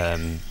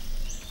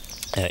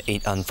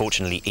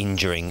unfortunately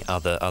injuring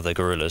other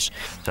gorillas.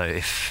 So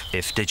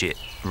if Digit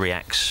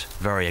reacts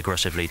very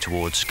aggressively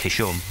towards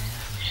Kishum,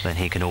 then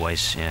he can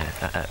always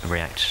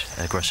react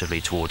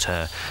aggressively towards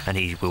her, and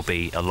he will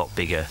be a lot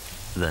bigger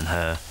than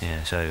her.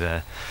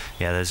 So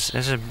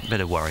there's a bit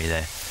of worry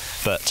there,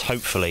 but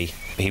hopefully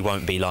he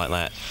won't be like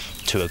that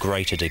to a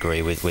greater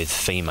degree with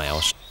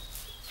females.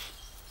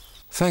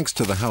 Thanks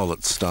to the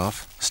Howlett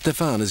staff,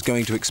 Stéphane is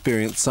going to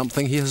experience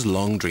something he has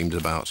long dreamed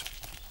about.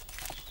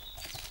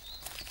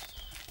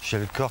 J'ai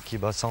le corps qui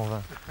bat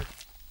 120.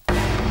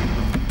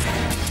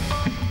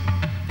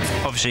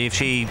 Obviously, if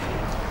she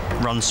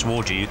runs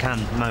towards you, you can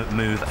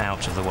move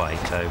out of the way.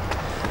 So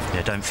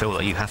don't feel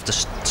that you have to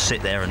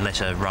sit there and let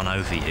her run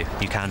over you.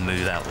 You can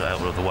move out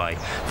of the way,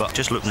 but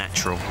just look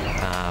natural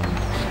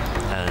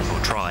or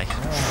try.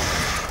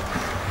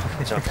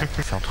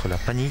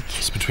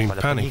 It's between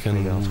panic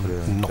and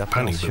not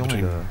panic, but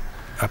between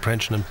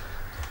apprehension and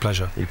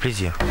pleasure.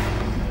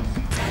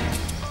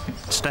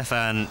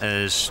 Stéphane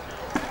has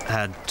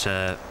had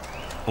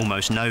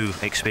almost no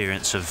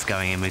experience of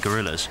going in with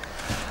gorillas,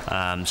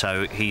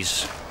 so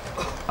he's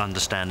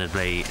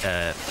understandably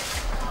a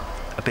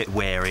bit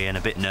wary and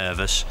a bit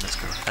nervous.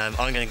 I'm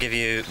going to give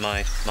you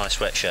my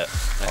sweatshirt,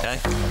 okay?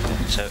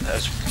 So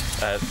there's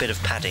a bit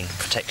of padding,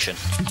 protection.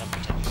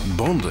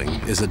 Bonding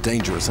is a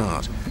dangerous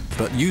art,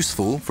 but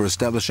useful for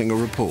establishing a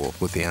rapport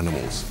with the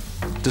animals.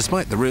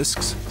 Despite the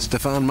risks,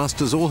 Stéphane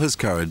musters all his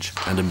courage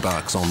and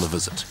embarks on the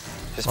visit.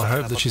 I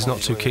hope that she's not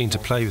too keen to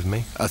play with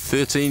me. A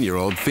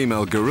 13-year-old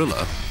female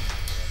gorilla.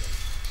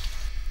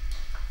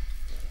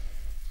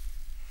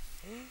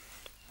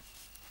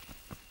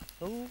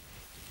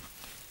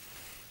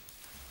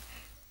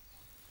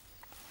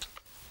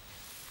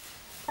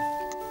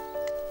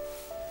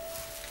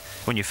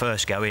 When you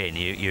first go in,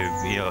 your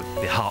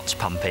heart's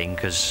pumping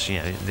because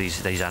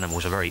these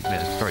animals are very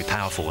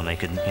powerful and they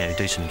can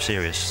do some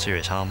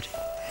serious harm to you.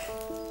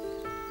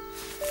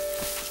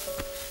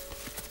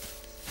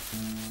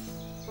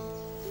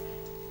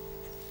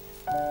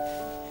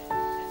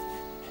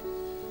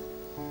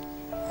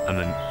 I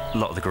mean, a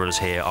lot of the gorillas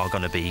here are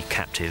going to be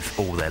captive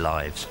all their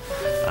lives,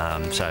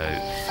 so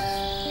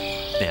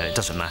it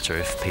doesn't matter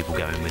if people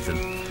go in with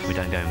them. We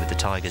don't go in with the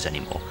tigers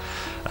anymore,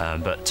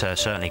 but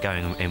certainly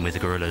going in with the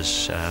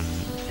gorillas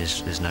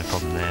is no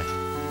problem there.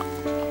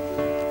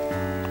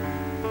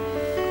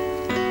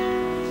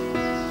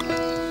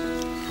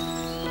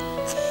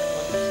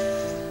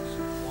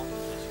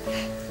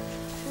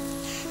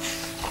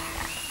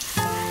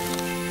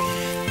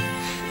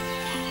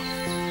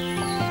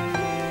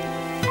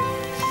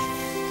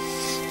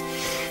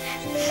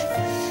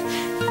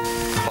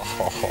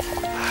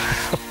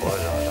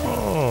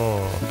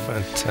 Oh,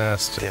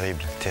 fantastic.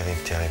 Terrible,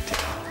 terrible, terrible,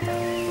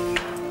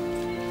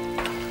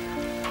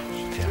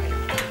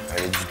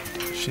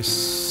 terrible. She's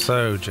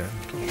so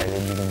gentle. Elle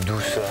est d'une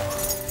douceur.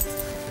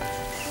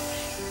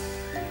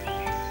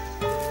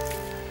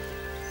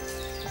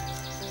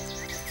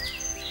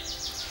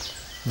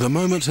 The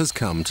moment has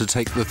come to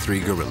take the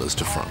 3 gorillas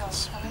to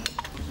France.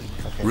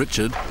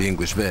 Richard, the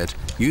English vet,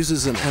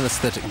 uses an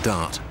anesthetic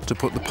dart to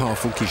put the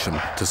powerful Kishum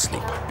to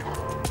sleep.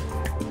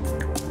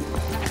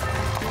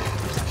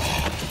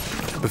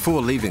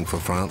 Before leaving for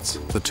France,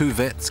 the 2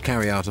 vets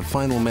carry out a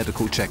final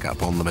medical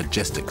checkup on the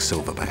majestic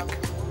silverback.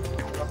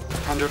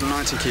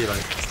 190 kilo.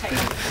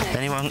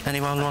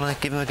 Anyone want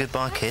to give him a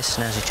goodbye kiss?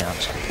 Now's your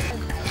chance. He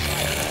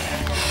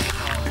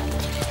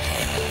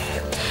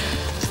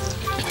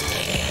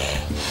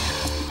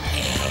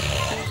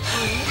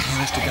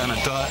has to go on a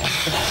diet.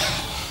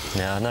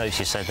 Yeah, I noticed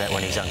you said that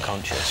when he's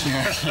unconscious.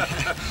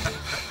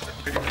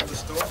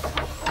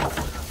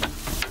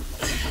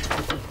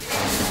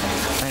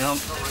 Hang on,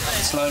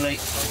 slowly.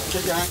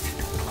 Keep going.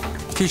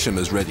 Kishum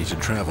is ready to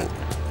travel.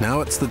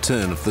 Now it's the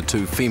turn of the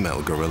 2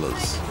 female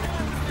gorillas.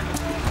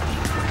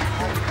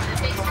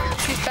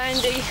 She's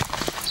Bandy.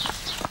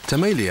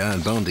 Tamelia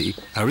and Bandy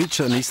are each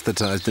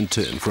anaesthetised in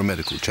turn for a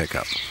medical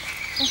checkup.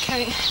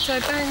 Okay, so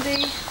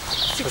Bandy,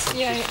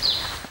 68.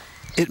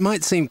 It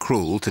might seem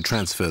cruel to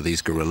transfer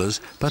these gorillas,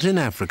 but in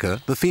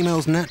Africa, the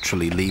females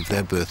naturally leave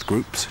their birth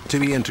groups to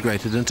be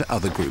integrated into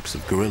other groups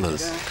of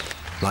gorillas.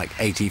 Like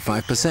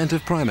 85%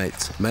 of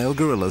primates, male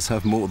gorillas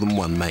have more than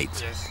one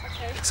mate.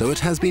 So it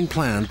has been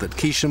planned that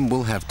Kishum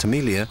will have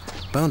Tamelia,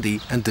 Bandy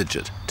and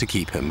Digit to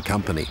keep him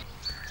company.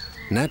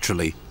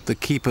 Naturally, the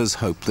keepers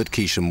hope that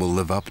Kishum will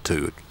live up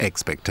to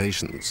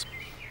expectations.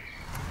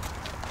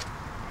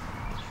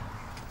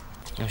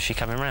 Is she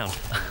coming round?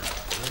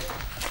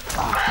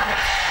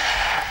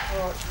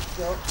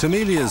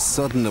 Tamelia's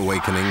sudden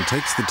awakening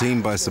takes the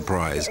team by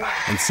surprise,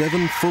 and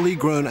 7 fully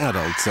grown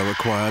adults are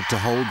required to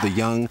hold the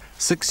young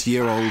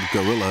 6-year-old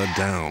gorilla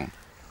down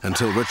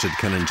until Richard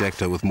can inject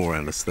her with more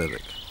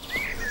anaesthetic.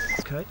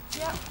 Okay.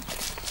 Yeah.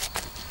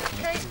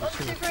 Okay, 1,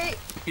 2, 3.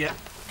 Yeah.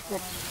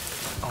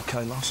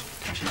 Okay, Lars.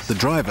 The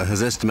driver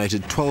has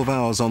estimated 12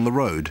 hours on the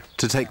road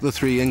to take the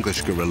 3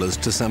 English gorillas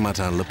to St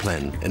Martin La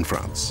Plaine in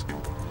France.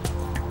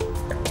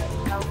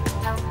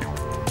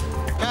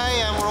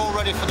 Okay, and we're all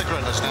ready for the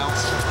gorillas now.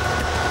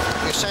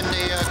 You send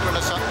the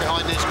gorillas up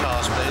behind these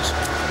cars, please.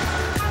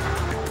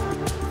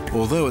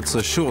 Although it's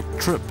a short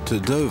trip to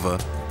Dover,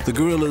 the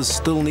gorillas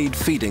still need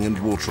feeding and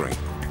watering.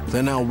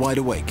 They're now wide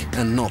awake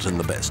and not in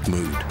the best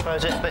mood.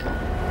 Close it a bit. Come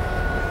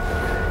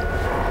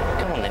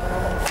on then.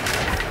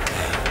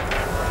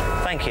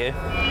 Thank you.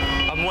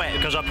 I'm wet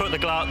because I put the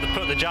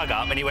jug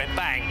up and he went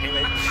bang. He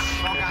went...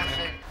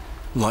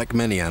 Like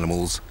many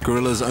animals,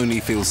 gorillas only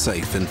feel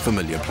safe in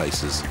familiar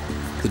places.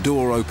 The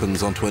door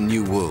opens onto a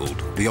new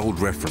world. The old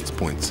reference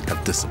points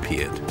have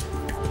disappeared.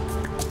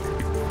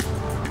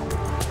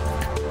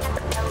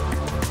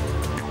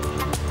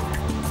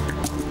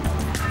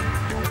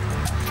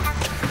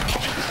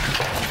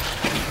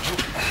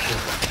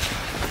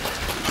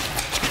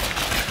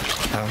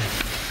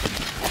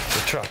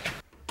 The truck.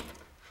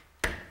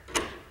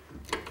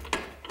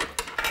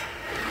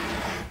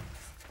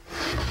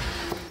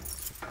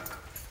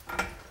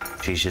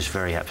 She's just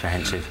very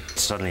apprehensive.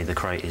 Suddenly the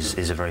crate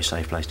is a very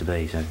safe place to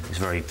be, so it's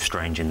very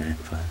strange in there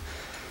for her.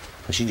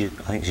 But I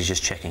think she's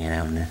just checking it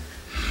out in there.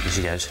 Here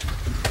she goes.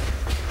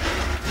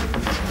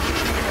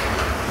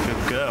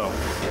 Good girl.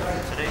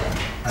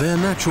 Their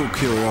natural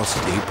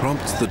curiosity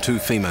prompts the 2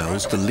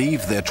 females to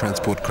leave their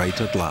transport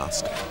crate at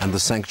last, and the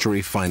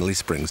sanctuary finally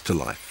springs to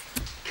life.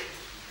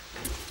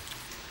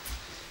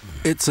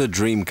 It's a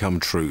dream come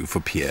true for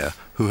Pierre,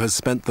 who has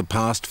spent the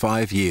past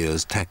 5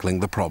 years tackling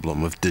the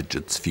problem of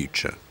Digit's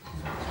future.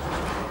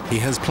 He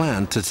has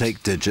planned to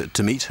take Digit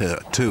to meet her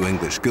 2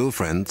 English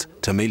girlfriends,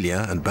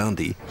 Tamilia and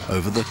Bounty,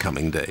 over the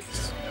coming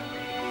days.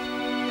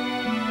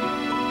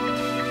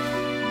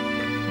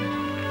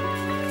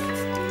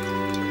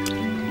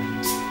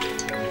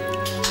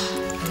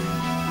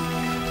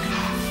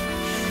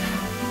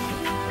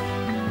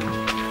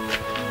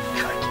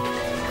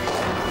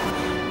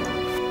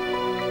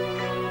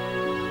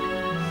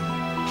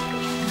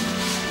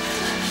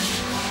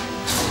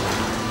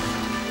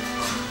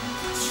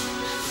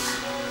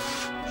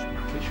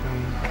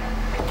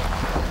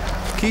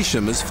 Quincy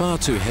is far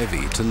too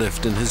heavy to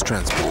lift in his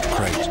transport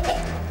crate.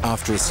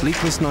 After a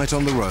sleepless night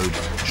on the road,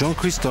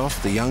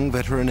 Jean-Christophe, the young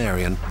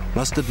veterinarian,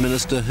 must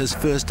administer his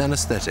first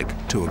anesthetic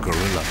to a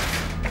gorilla.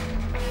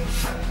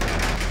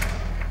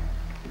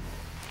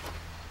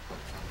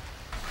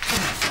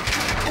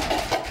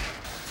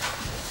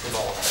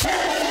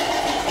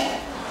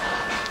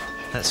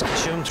 Let's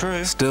push him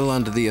through. Still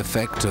under the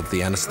effect of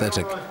the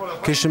anesthetic,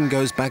 Quincy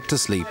goes back to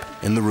sleep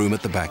in the room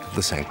at the back of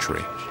the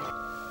sanctuary.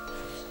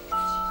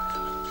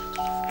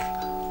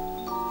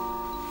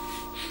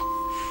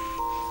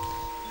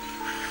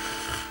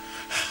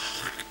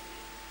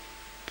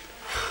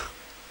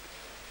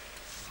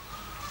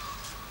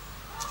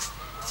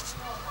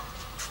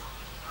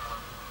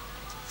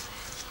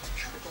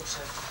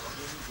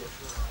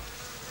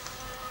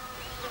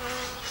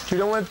 Tu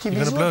lui envoies un petit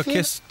You're bisou, going to blow a Phil?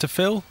 kiss to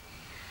Phil?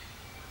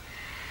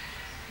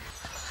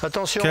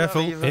 Attention,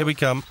 Careful, on arrive. here we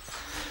come.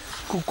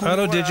 Coucou,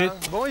 Hello, voilà.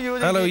 Digit. Bonjour,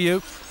 Hello, Digit.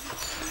 you.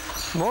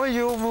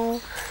 Bonjour,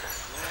 vous.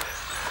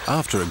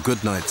 After a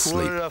good night's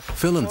sleep, Voilà.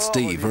 Phil and Oh,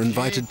 Steve are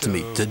invited to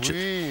meet Digit.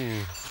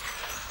 Oui.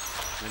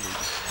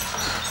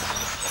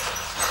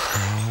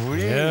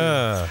 Oui.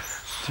 Yeah.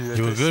 Tu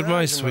You were étais good,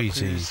 my sage, ma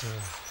sweetie. puce.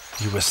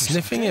 You were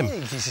sniffing him.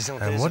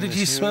 And what did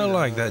he smell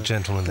like, that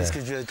gentleman there? Qu'est-ce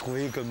que tu as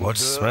trouvé comme What odeur?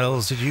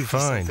 smells did you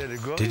find? sentait le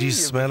gorille, Did you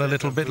smell a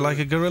little bit like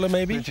a gorilla,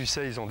 Mais maybe? tu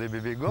sais, ils ont des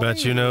bébés gorilles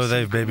But you know aussi,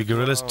 they've baby comme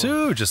gorillas toi.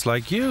 too, just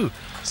like you.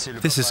 C'est le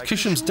This is papa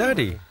Kisham's Kishou.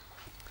 daddy.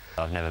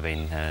 I've never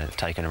been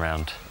taken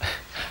around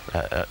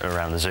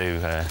around the zoo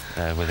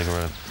with a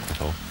gorilla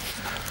before.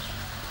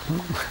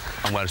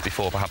 And whereas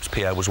before perhaps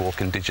Pierre was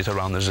walking Digit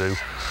around the zoo,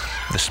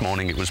 this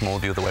morning it was more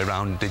the other way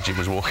around. Digit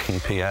was walking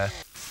Pierre.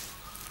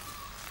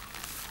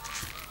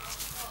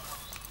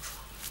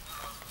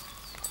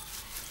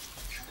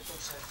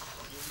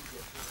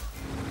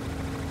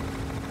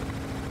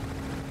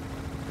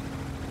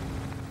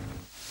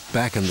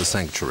 Back in the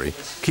sanctuary,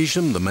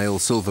 Quincy, the male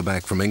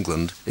silverback from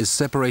England, is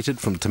separated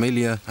from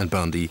Tamilia and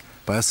Bounty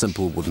by a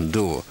simple wooden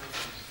door.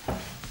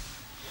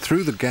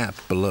 Through the gap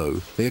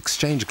below, they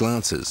exchange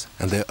glances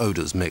and their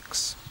odours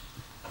mix.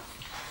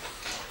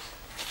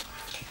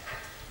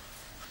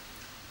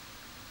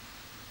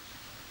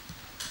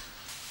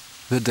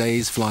 The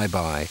days fly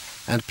by,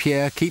 and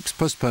Pierre keeps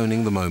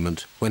postponing the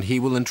moment when he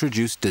will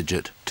introduce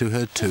Digit to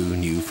her 2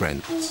 new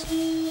friends.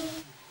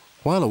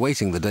 While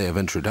awaiting the day of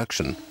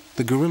introduction,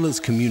 the gorillas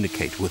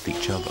communicate with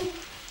each other.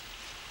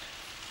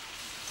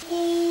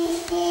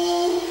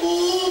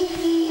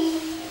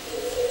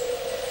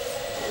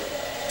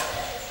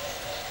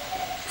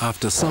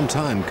 After some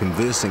time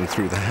conversing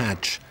through the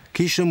hatch,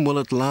 Quincy will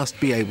at last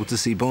be able to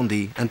see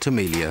Bondi and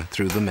Tamilia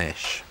through the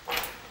mesh.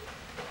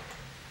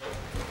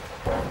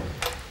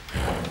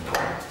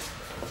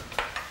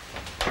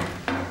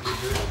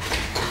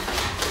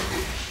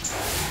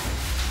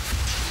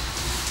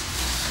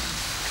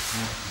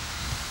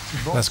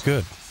 That's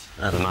good.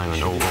 At the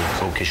moment, all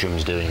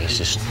Kishum's doing is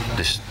just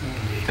this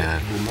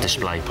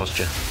display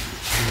posture.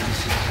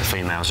 The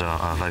females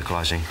are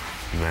vocalising,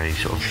 very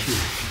sort of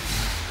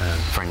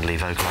friendly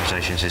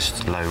vocalisations,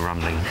 just low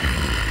rumbling.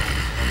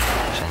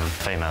 So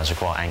females are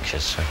quite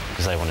anxious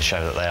because they want to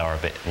show that they are a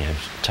bit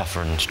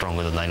tougher and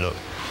stronger than they look.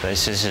 But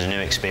this is a new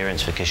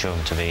experience for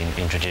Kishum to be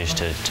introduced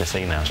to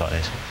females like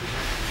this.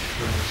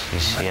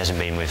 He hasn't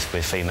been with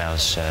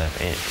females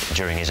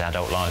during his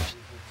adult lives.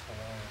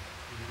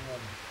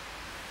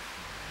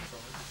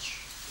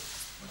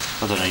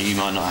 I don't know, you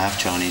might not have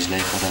Chinese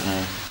leaf, I don't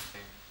know.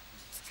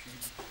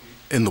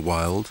 In the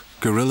wild,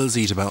 gorillas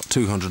eat about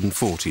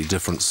 240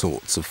 different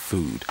sorts of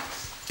food.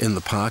 In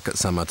the park at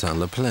St Martin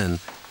La Plaine,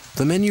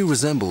 the menu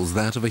resembles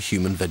that of a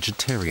human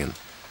vegetarian.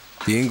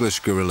 The English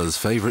gorilla's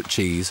favourite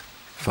cheese,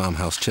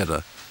 farmhouse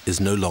cheddar,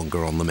 is no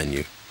longer on the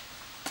menu.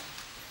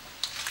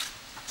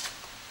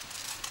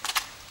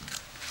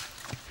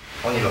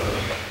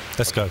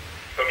 Let's go.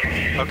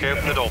 Okay,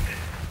 open the door.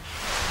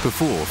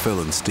 Before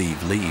Phil and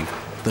Steve leave,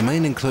 the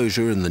main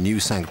enclosure in the new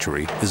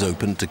sanctuary is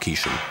open to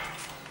Kishum.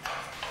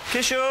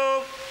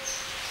 Kishum!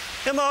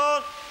 Come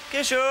on!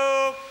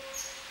 Kishum!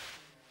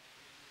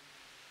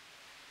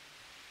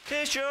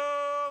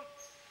 Kishum!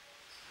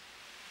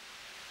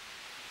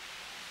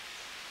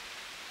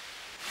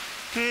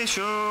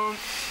 Kishum!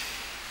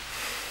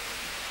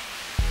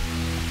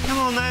 Come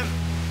on then!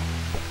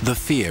 The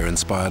fear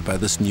inspired by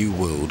this new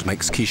world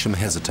makes Kishum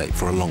hesitate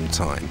for a long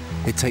time.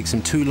 It takes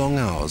him 2 long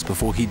hours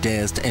before he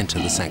dares to enter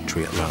the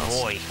sanctuary at last.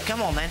 Good boy.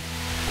 Come on then.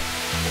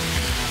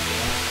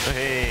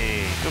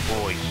 Hey, good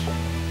boy.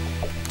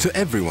 To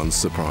everyone's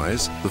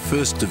surprise, the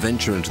first to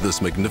venture into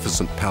this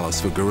magnificent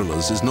palace for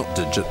gorillas is not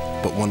Digit,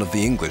 but one of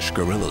the English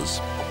gorillas.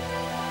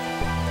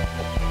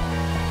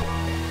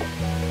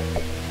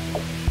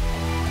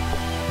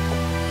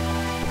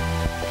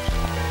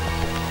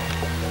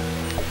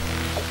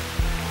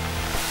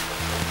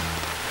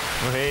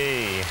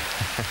 Hey.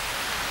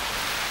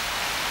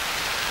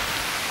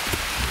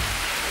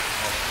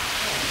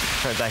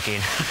 Throw it back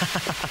in.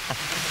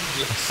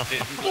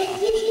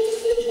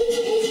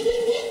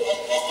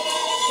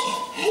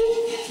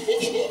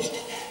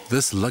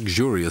 This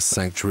luxurious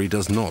sanctuary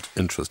does not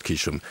interest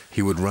Kishum.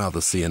 He would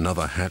rather see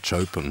another hatch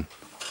open.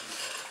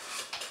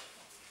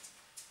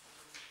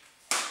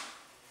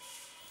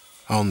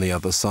 On the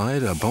other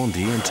side are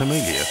Bondi and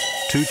Tamelia,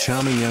 2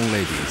 charming young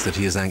ladies that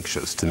he is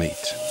anxious to meet.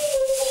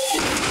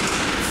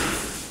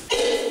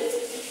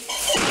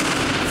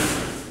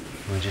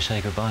 Would you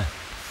say goodbye?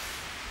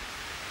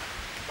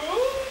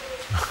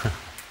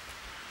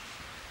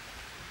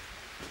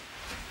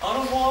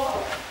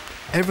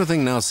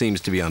 Everything now seems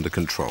to be under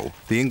control.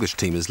 The English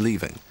team is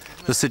leaving.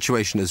 The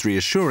situation is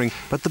reassuring,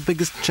 but the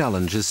biggest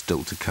challenge is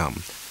still to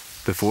come.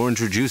 Before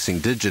introducing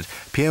Digit,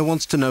 Pierre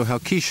wants to know how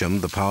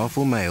Kishum, the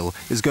powerful male,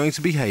 is going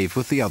to behave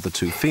with the other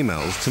 2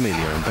 females,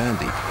 Tamelia and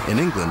Bandy. In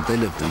England, they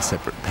lived in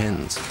separate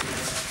pens.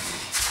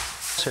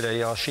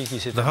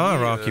 The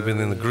hierarchy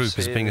within the group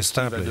is being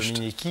established.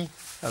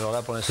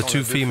 The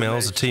 2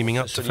 females are teaming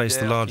up to face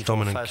the large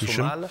dominant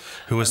Kishum,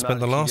 who has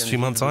spent the last few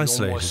months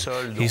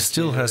isolated. He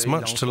still has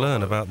much to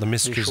learn about the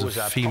mysteries of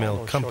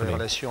female company.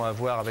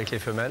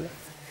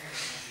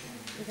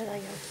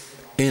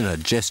 In a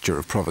gesture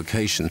of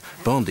provocation,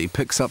 Bondi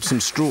picks up some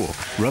straw,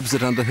 rubs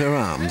it under her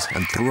arms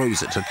and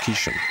throws it at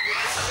Kishum.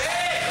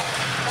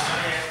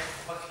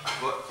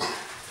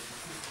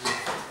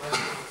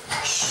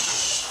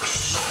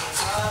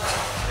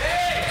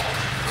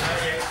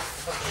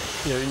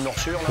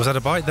 Was that a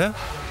bite there?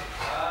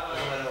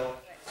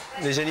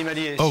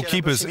 Oh,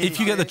 keepers, if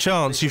you get the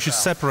chance, you should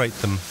separate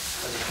them.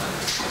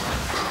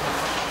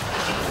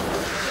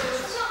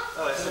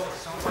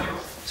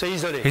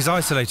 He's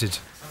isolated.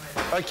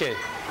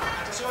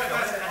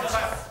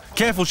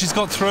 Careful, she's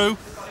got through.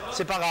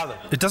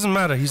 It doesn't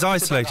matter, he's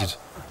isolated.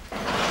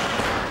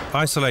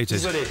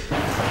 Isolated.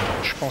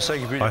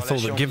 I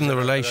thought that given the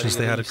relations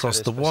they had across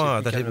the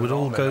wire that it would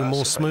all go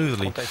more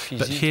smoothly,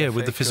 but here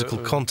with the physical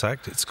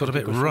contact it's got a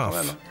bit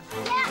rough.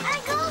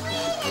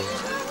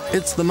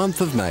 It's the month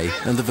of May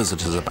and the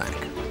visitors are back.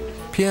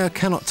 Pierre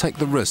cannot take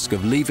the risk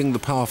of leaving the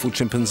powerful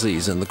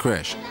chimpanzees in the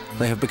crèche.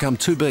 They have become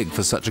too big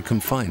for such a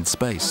confined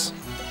space.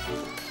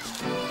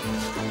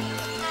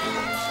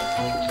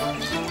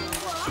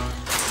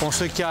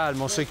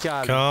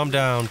 Calm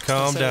down,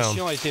 calm down.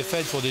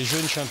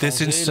 This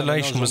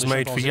installation was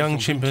made for young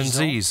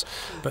chimpanzees,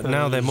 but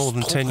now they're more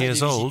than 10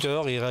 years old.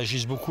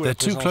 They're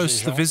too close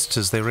to the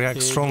visitors, they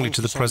react strongly to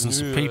the presence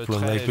of people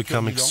and they've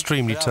become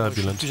extremely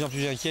turbulent.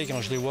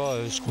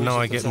 Now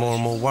I get more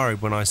and more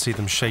worried when I see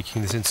them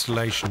shaking this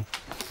installation.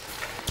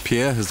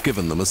 Pierre has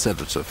given them a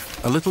sedative,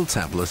 a little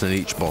tablet in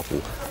each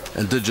bottle,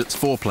 and Digit's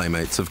 4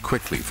 playmates have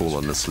quickly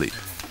fallen asleep.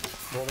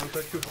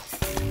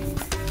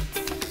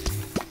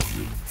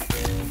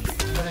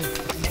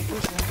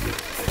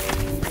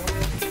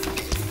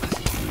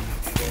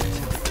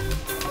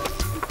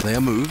 They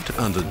are moved,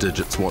 under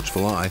Digit's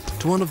watchful eye,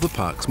 to one of the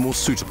park's more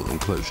suitable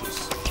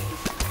enclosures.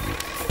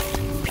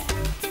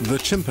 The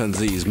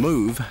chimpanzee's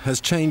move has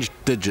changed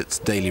Digit's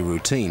daily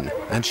routine,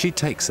 and she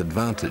takes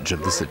advantage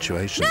of the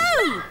situation.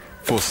 No!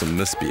 For some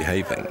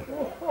misbehaving.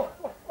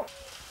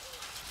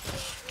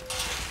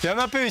 Viens,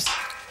 ma puce.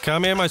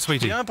 Come here, my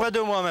sweetie. Viens près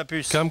de moi, ma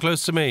puce. Come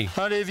close to me.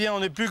 Allez, viens,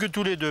 on n'est plus que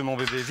tous les deux, mon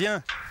bébé.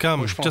 Viens.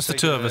 Come, just the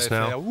two of us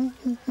now.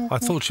 I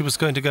thought she was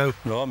going to go.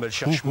 Non, mais elle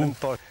cherche même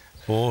pas.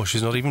 Oh,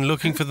 she's not even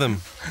looking for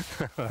them.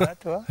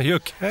 Are you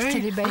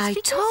okay? I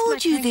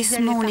told you this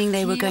morning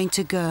they were going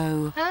to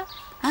go. Huh?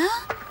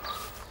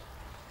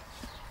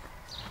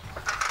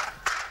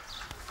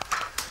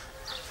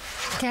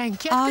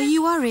 Are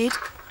you worried?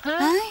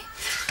 Huh?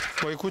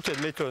 Bon, écoute,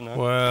 elle m'étonne. Hein.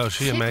 Well,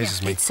 she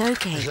amazes me. It's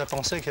okay. Je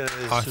pensais qu'elle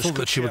I thought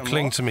that she would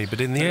cling to me, but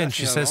in the end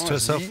she says to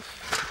herself,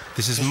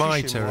 this is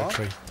my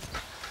territory.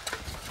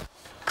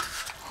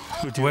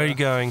 Where are you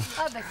going?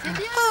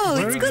 Oh,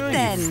 Where it's are you good going,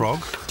 then. you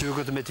frog? Tu veux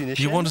que te mette une échelle?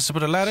 You want us to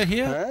put a ladder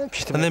here?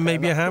 And then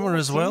maybe a hammer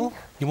as well?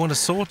 You want a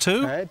saw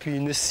too? Et puis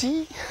une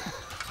scie.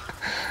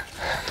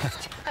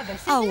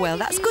 Oh, well,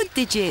 that's good,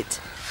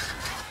 Digit.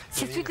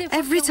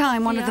 Every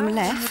time one of them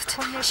left,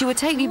 she would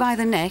take me by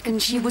the neck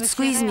and she would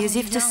squeeze me as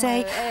if to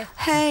say,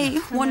 hey,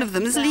 one of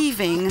them's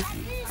leaving.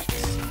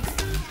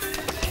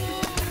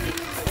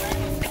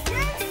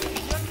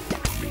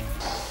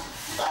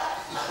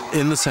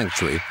 In the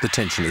sanctuary, the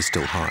tension is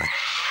still high.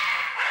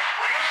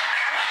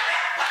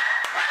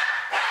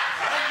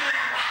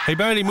 Hey,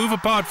 Barney, move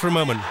apart for a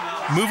moment.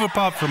 Move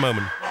apart for a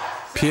moment.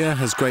 Pierre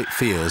has great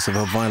fears of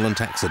a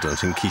violent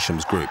accident in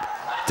Quishom's group.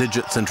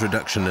 Digit's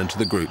introduction into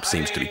the group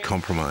seems to be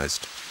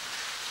compromised.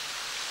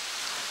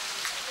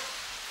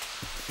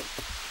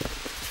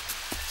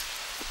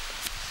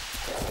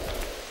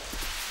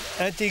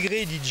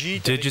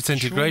 Digit's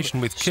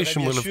integration with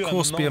Quishom will of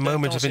course be a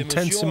moment of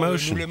intense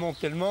emotion. We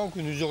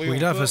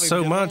love her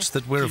so much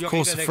that we're of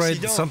course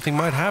afraid that something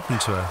might happen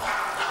to her.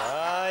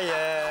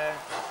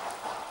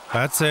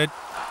 That's it.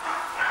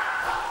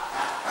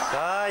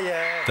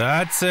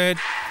 That's it.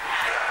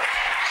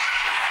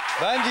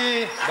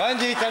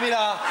 Bandi,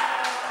 Camilla.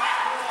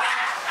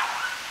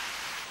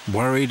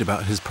 Worried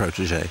about his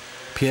protégé,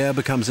 Pierre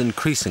becomes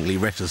increasingly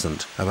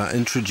reticent about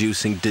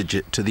introducing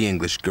Digit to the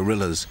English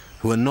gorillas,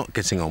 who are not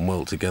getting on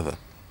well together.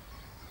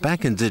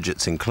 Back in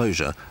Digit's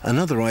enclosure,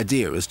 another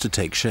idea is to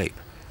take shape.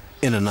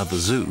 In another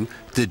zoo,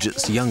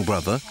 Digit's young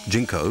brother,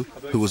 Jinko,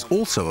 who was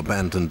also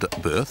abandoned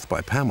at birth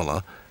by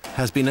Pamela,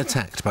 has been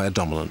attacked by a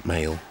dominant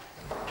male.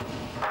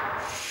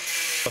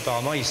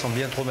 Apparently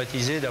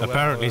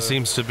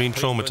seems to have been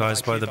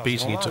traumatized by the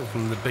beating he took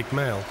from the big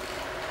male.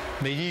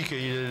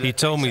 He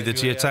told me that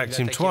he attacked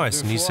him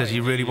twice and he said he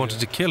really wanted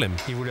to kill him.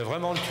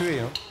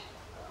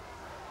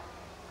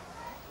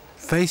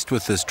 Faced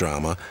with this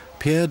drama,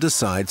 Pierre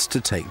decides to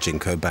take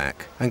Jinko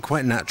back, and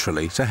quite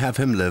naturally to have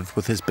him live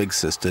with his big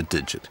sister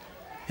Digit.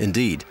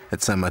 Indeed,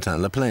 at St Martin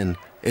La Plaine,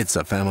 it's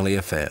a family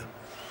affair.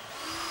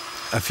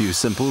 A few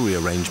simple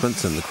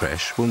rearrangements in the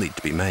creche will need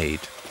to be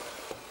made.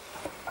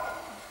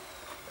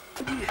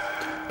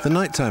 The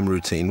nighttime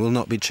routine will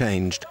not be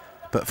changed,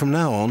 but from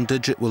now on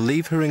Digit will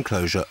leave her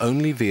enclosure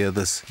only via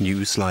this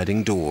new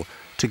sliding door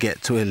to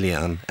get to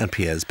Eliane and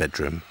Pierre's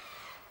bedroom.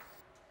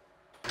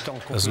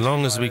 As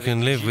long as we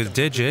can live with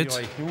Digit,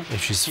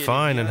 if she's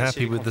fine and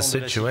happy with the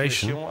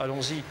situation,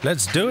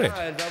 let's do it.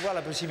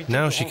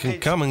 Now she can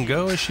come and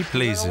go as she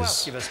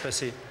pleases.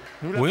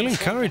 We'll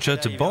encourage her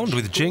to bond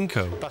with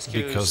Jinko,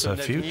 because her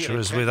future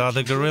is with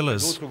other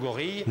gorillas,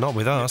 not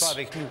with us.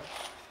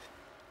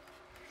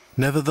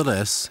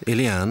 Nevertheless,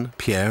 Eliane,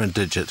 Pierre and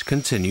Digit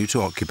continue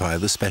to occupy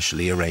the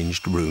specially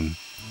arranged room.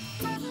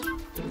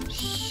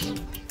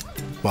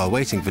 While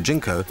waiting for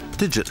Jinko,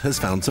 Digit has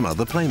found some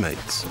other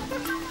playmates.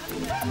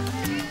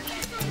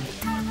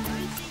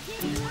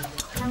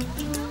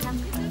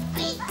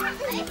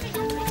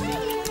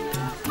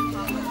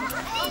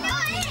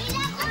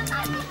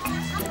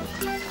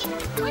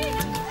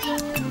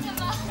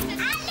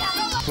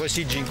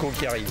 Voici Jinko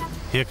qui arrive.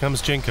 Here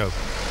comes Jinko.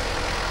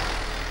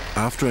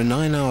 After a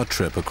 9-hour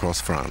trip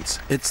across France,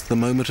 it's the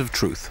moment of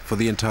truth for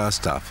the entire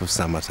staff of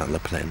St Martin La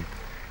Plaine.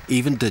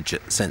 Even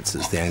Digit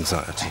senses the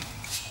anxiety.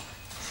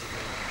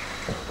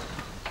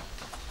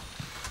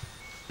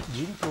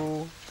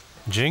 Jinko.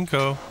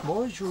 Jinko.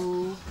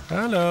 Bonjour.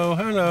 Hello,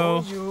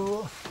 hello.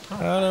 Bonjour.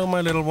 Hello,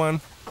 my little one.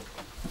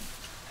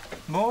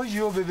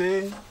 Bonjour,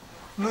 bébé.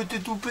 Mais t'es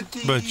tout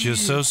petit. But you're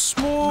so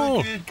small.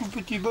 Mais t'es tout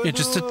petit bonhomme. You're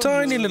just a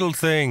tiny little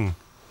thing.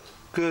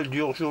 Quelle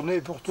dure journée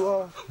pour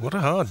toi. What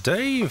a hard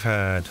day you've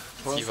had.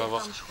 Il va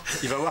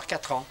avoir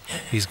 4 ans.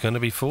 He's going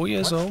to be 4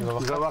 years old. Il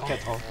va avoir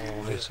 4 ans.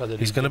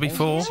 He's going to be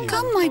 4.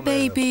 Come, my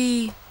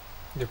baby.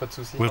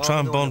 We'll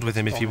try and bond with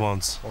him if he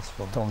wants.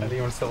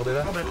 Allez, on le sort de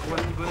là. Pour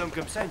un bonhomme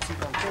comme ça, une si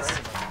grande caisse,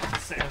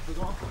 c'est un peu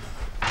grand.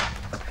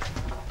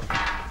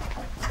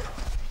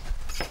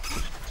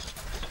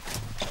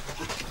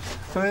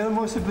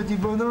 Regarde-moi ce petit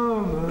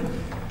bonhomme.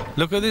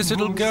 Look at this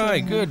little guy.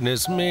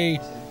 Goodness me.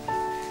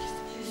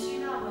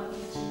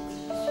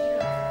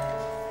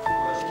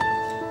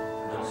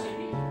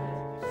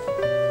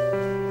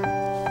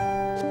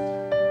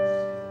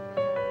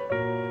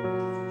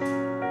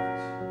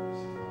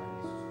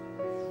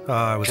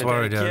 I was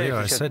worried earlier.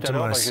 I said to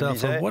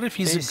myself, oh, what if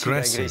he's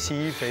aggressive?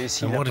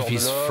 And what if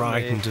he's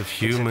frightened of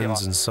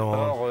humans and so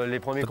on?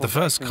 But the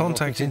first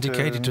contact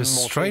indicated to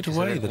us straight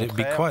away that it would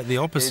be quite the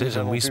opposite,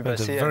 and we spent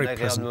a very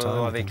pleasant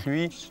time with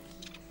him.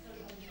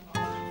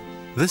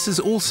 This is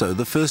also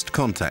the first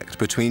contact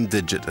between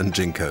Digit and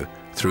Jinko,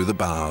 through the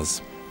bars.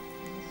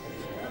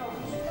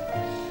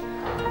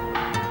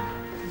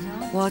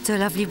 What a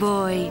lovely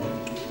boy.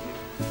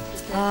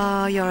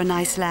 Oh, you're a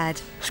nice lad.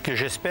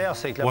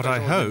 What I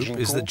hope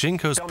is that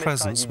Jinko's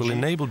presence will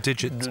enable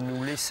Digit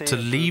to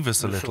leave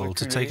us a little,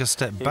 to take a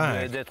step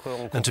back,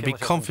 and to be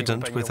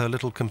confident with her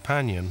little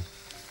companion.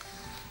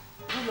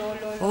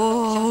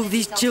 Oh,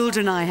 these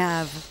children I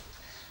have.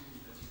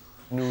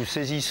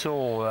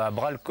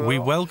 We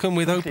welcome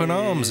with open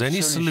arms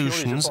any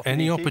solutions,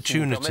 any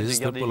opportunities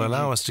that will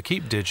allow us to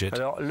keep Digit.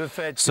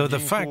 So the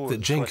fact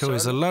that Jinko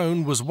is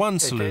alone was one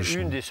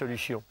solution.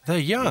 They're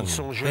young,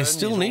 they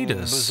still need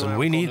us, and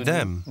we need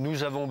them.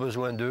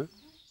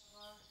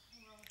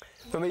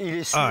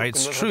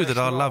 It's true that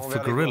our love for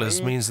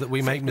gorillas means that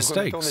we make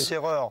mistakes.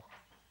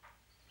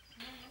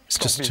 It's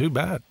just too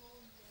bad.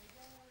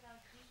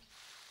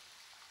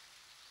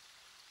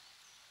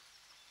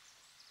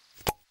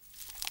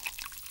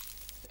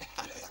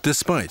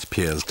 Despite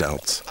Pierre's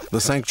doubts, the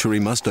sanctuary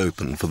must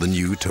open for the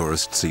new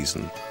tourist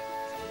season.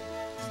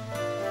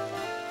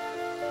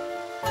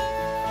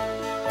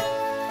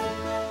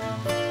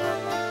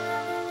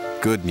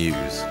 Good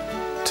news.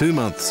 2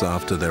 months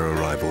after their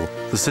arrival,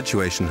 the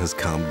situation has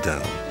calmed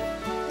down.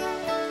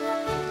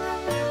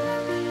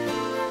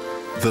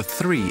 The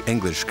 3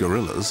 English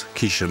gorillas,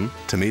 Kisham,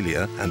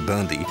 Tamilia and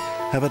Bandi,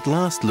 have at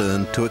last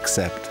learned to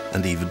accept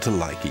and even to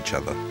like each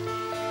other.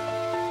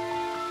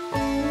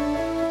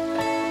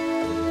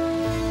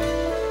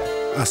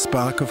 A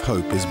spark of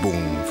hope is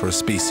born for a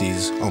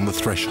species on the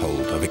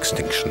threshold of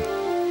extinction.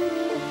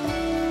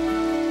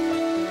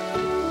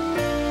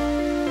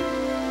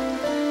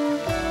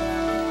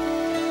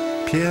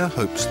 Pierre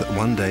hopes that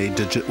one day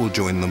Digit will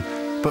join them,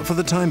 but for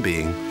the time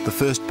being, the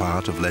first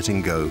part of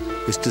letting go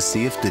is to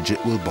see if Digit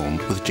will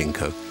bond with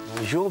Jinko.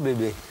 Bonjour,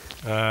 bébé.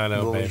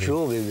 Hello, baby.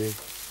 Bonjour, bébé.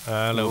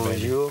 Hello,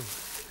 Bonjour. baby.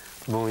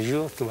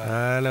 Bonjour, toi.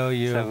 Hello,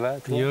 you. Ça va,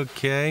 toi? You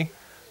okay?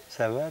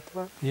 Ça va,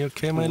 toi? You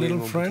okay, my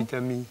little friend? Petit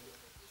ami.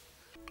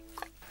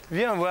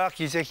 Viens voir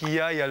qui c'est qu'il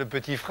y a. Il y a le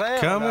petit frère.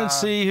 Come and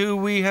see who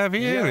we have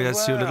here.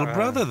 That's your little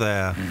brother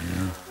there.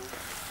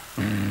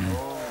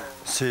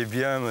 C'est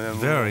bien, mon amour.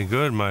 Very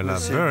good, my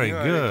love. Very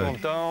good.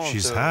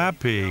 She's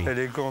happy. Elle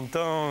est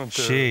contente.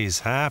 She's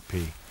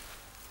happy.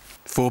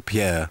 For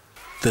Pierre,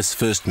 this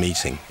first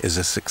meeting is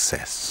a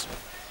success.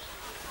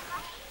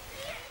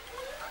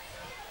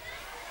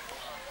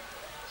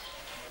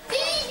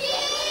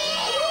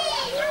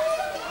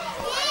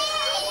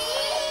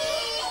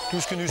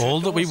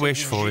 All that we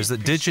wish for is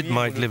that Digit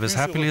might live as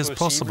happily as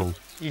possible.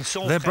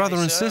 They're brother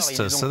and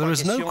sister, so there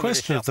is no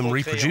question of them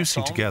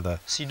reproducing together.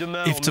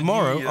 If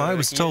tomorrow I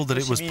was told that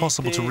it was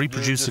possible to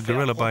reproduce a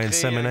gorilla by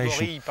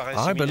insemination,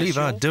 I believe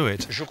I'd do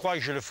it.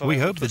 We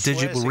hope that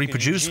Digit will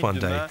reproduce one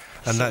day,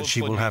 and that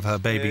she will have her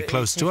baby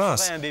close to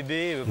us.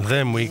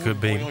 Then we could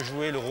be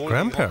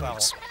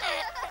grandparents.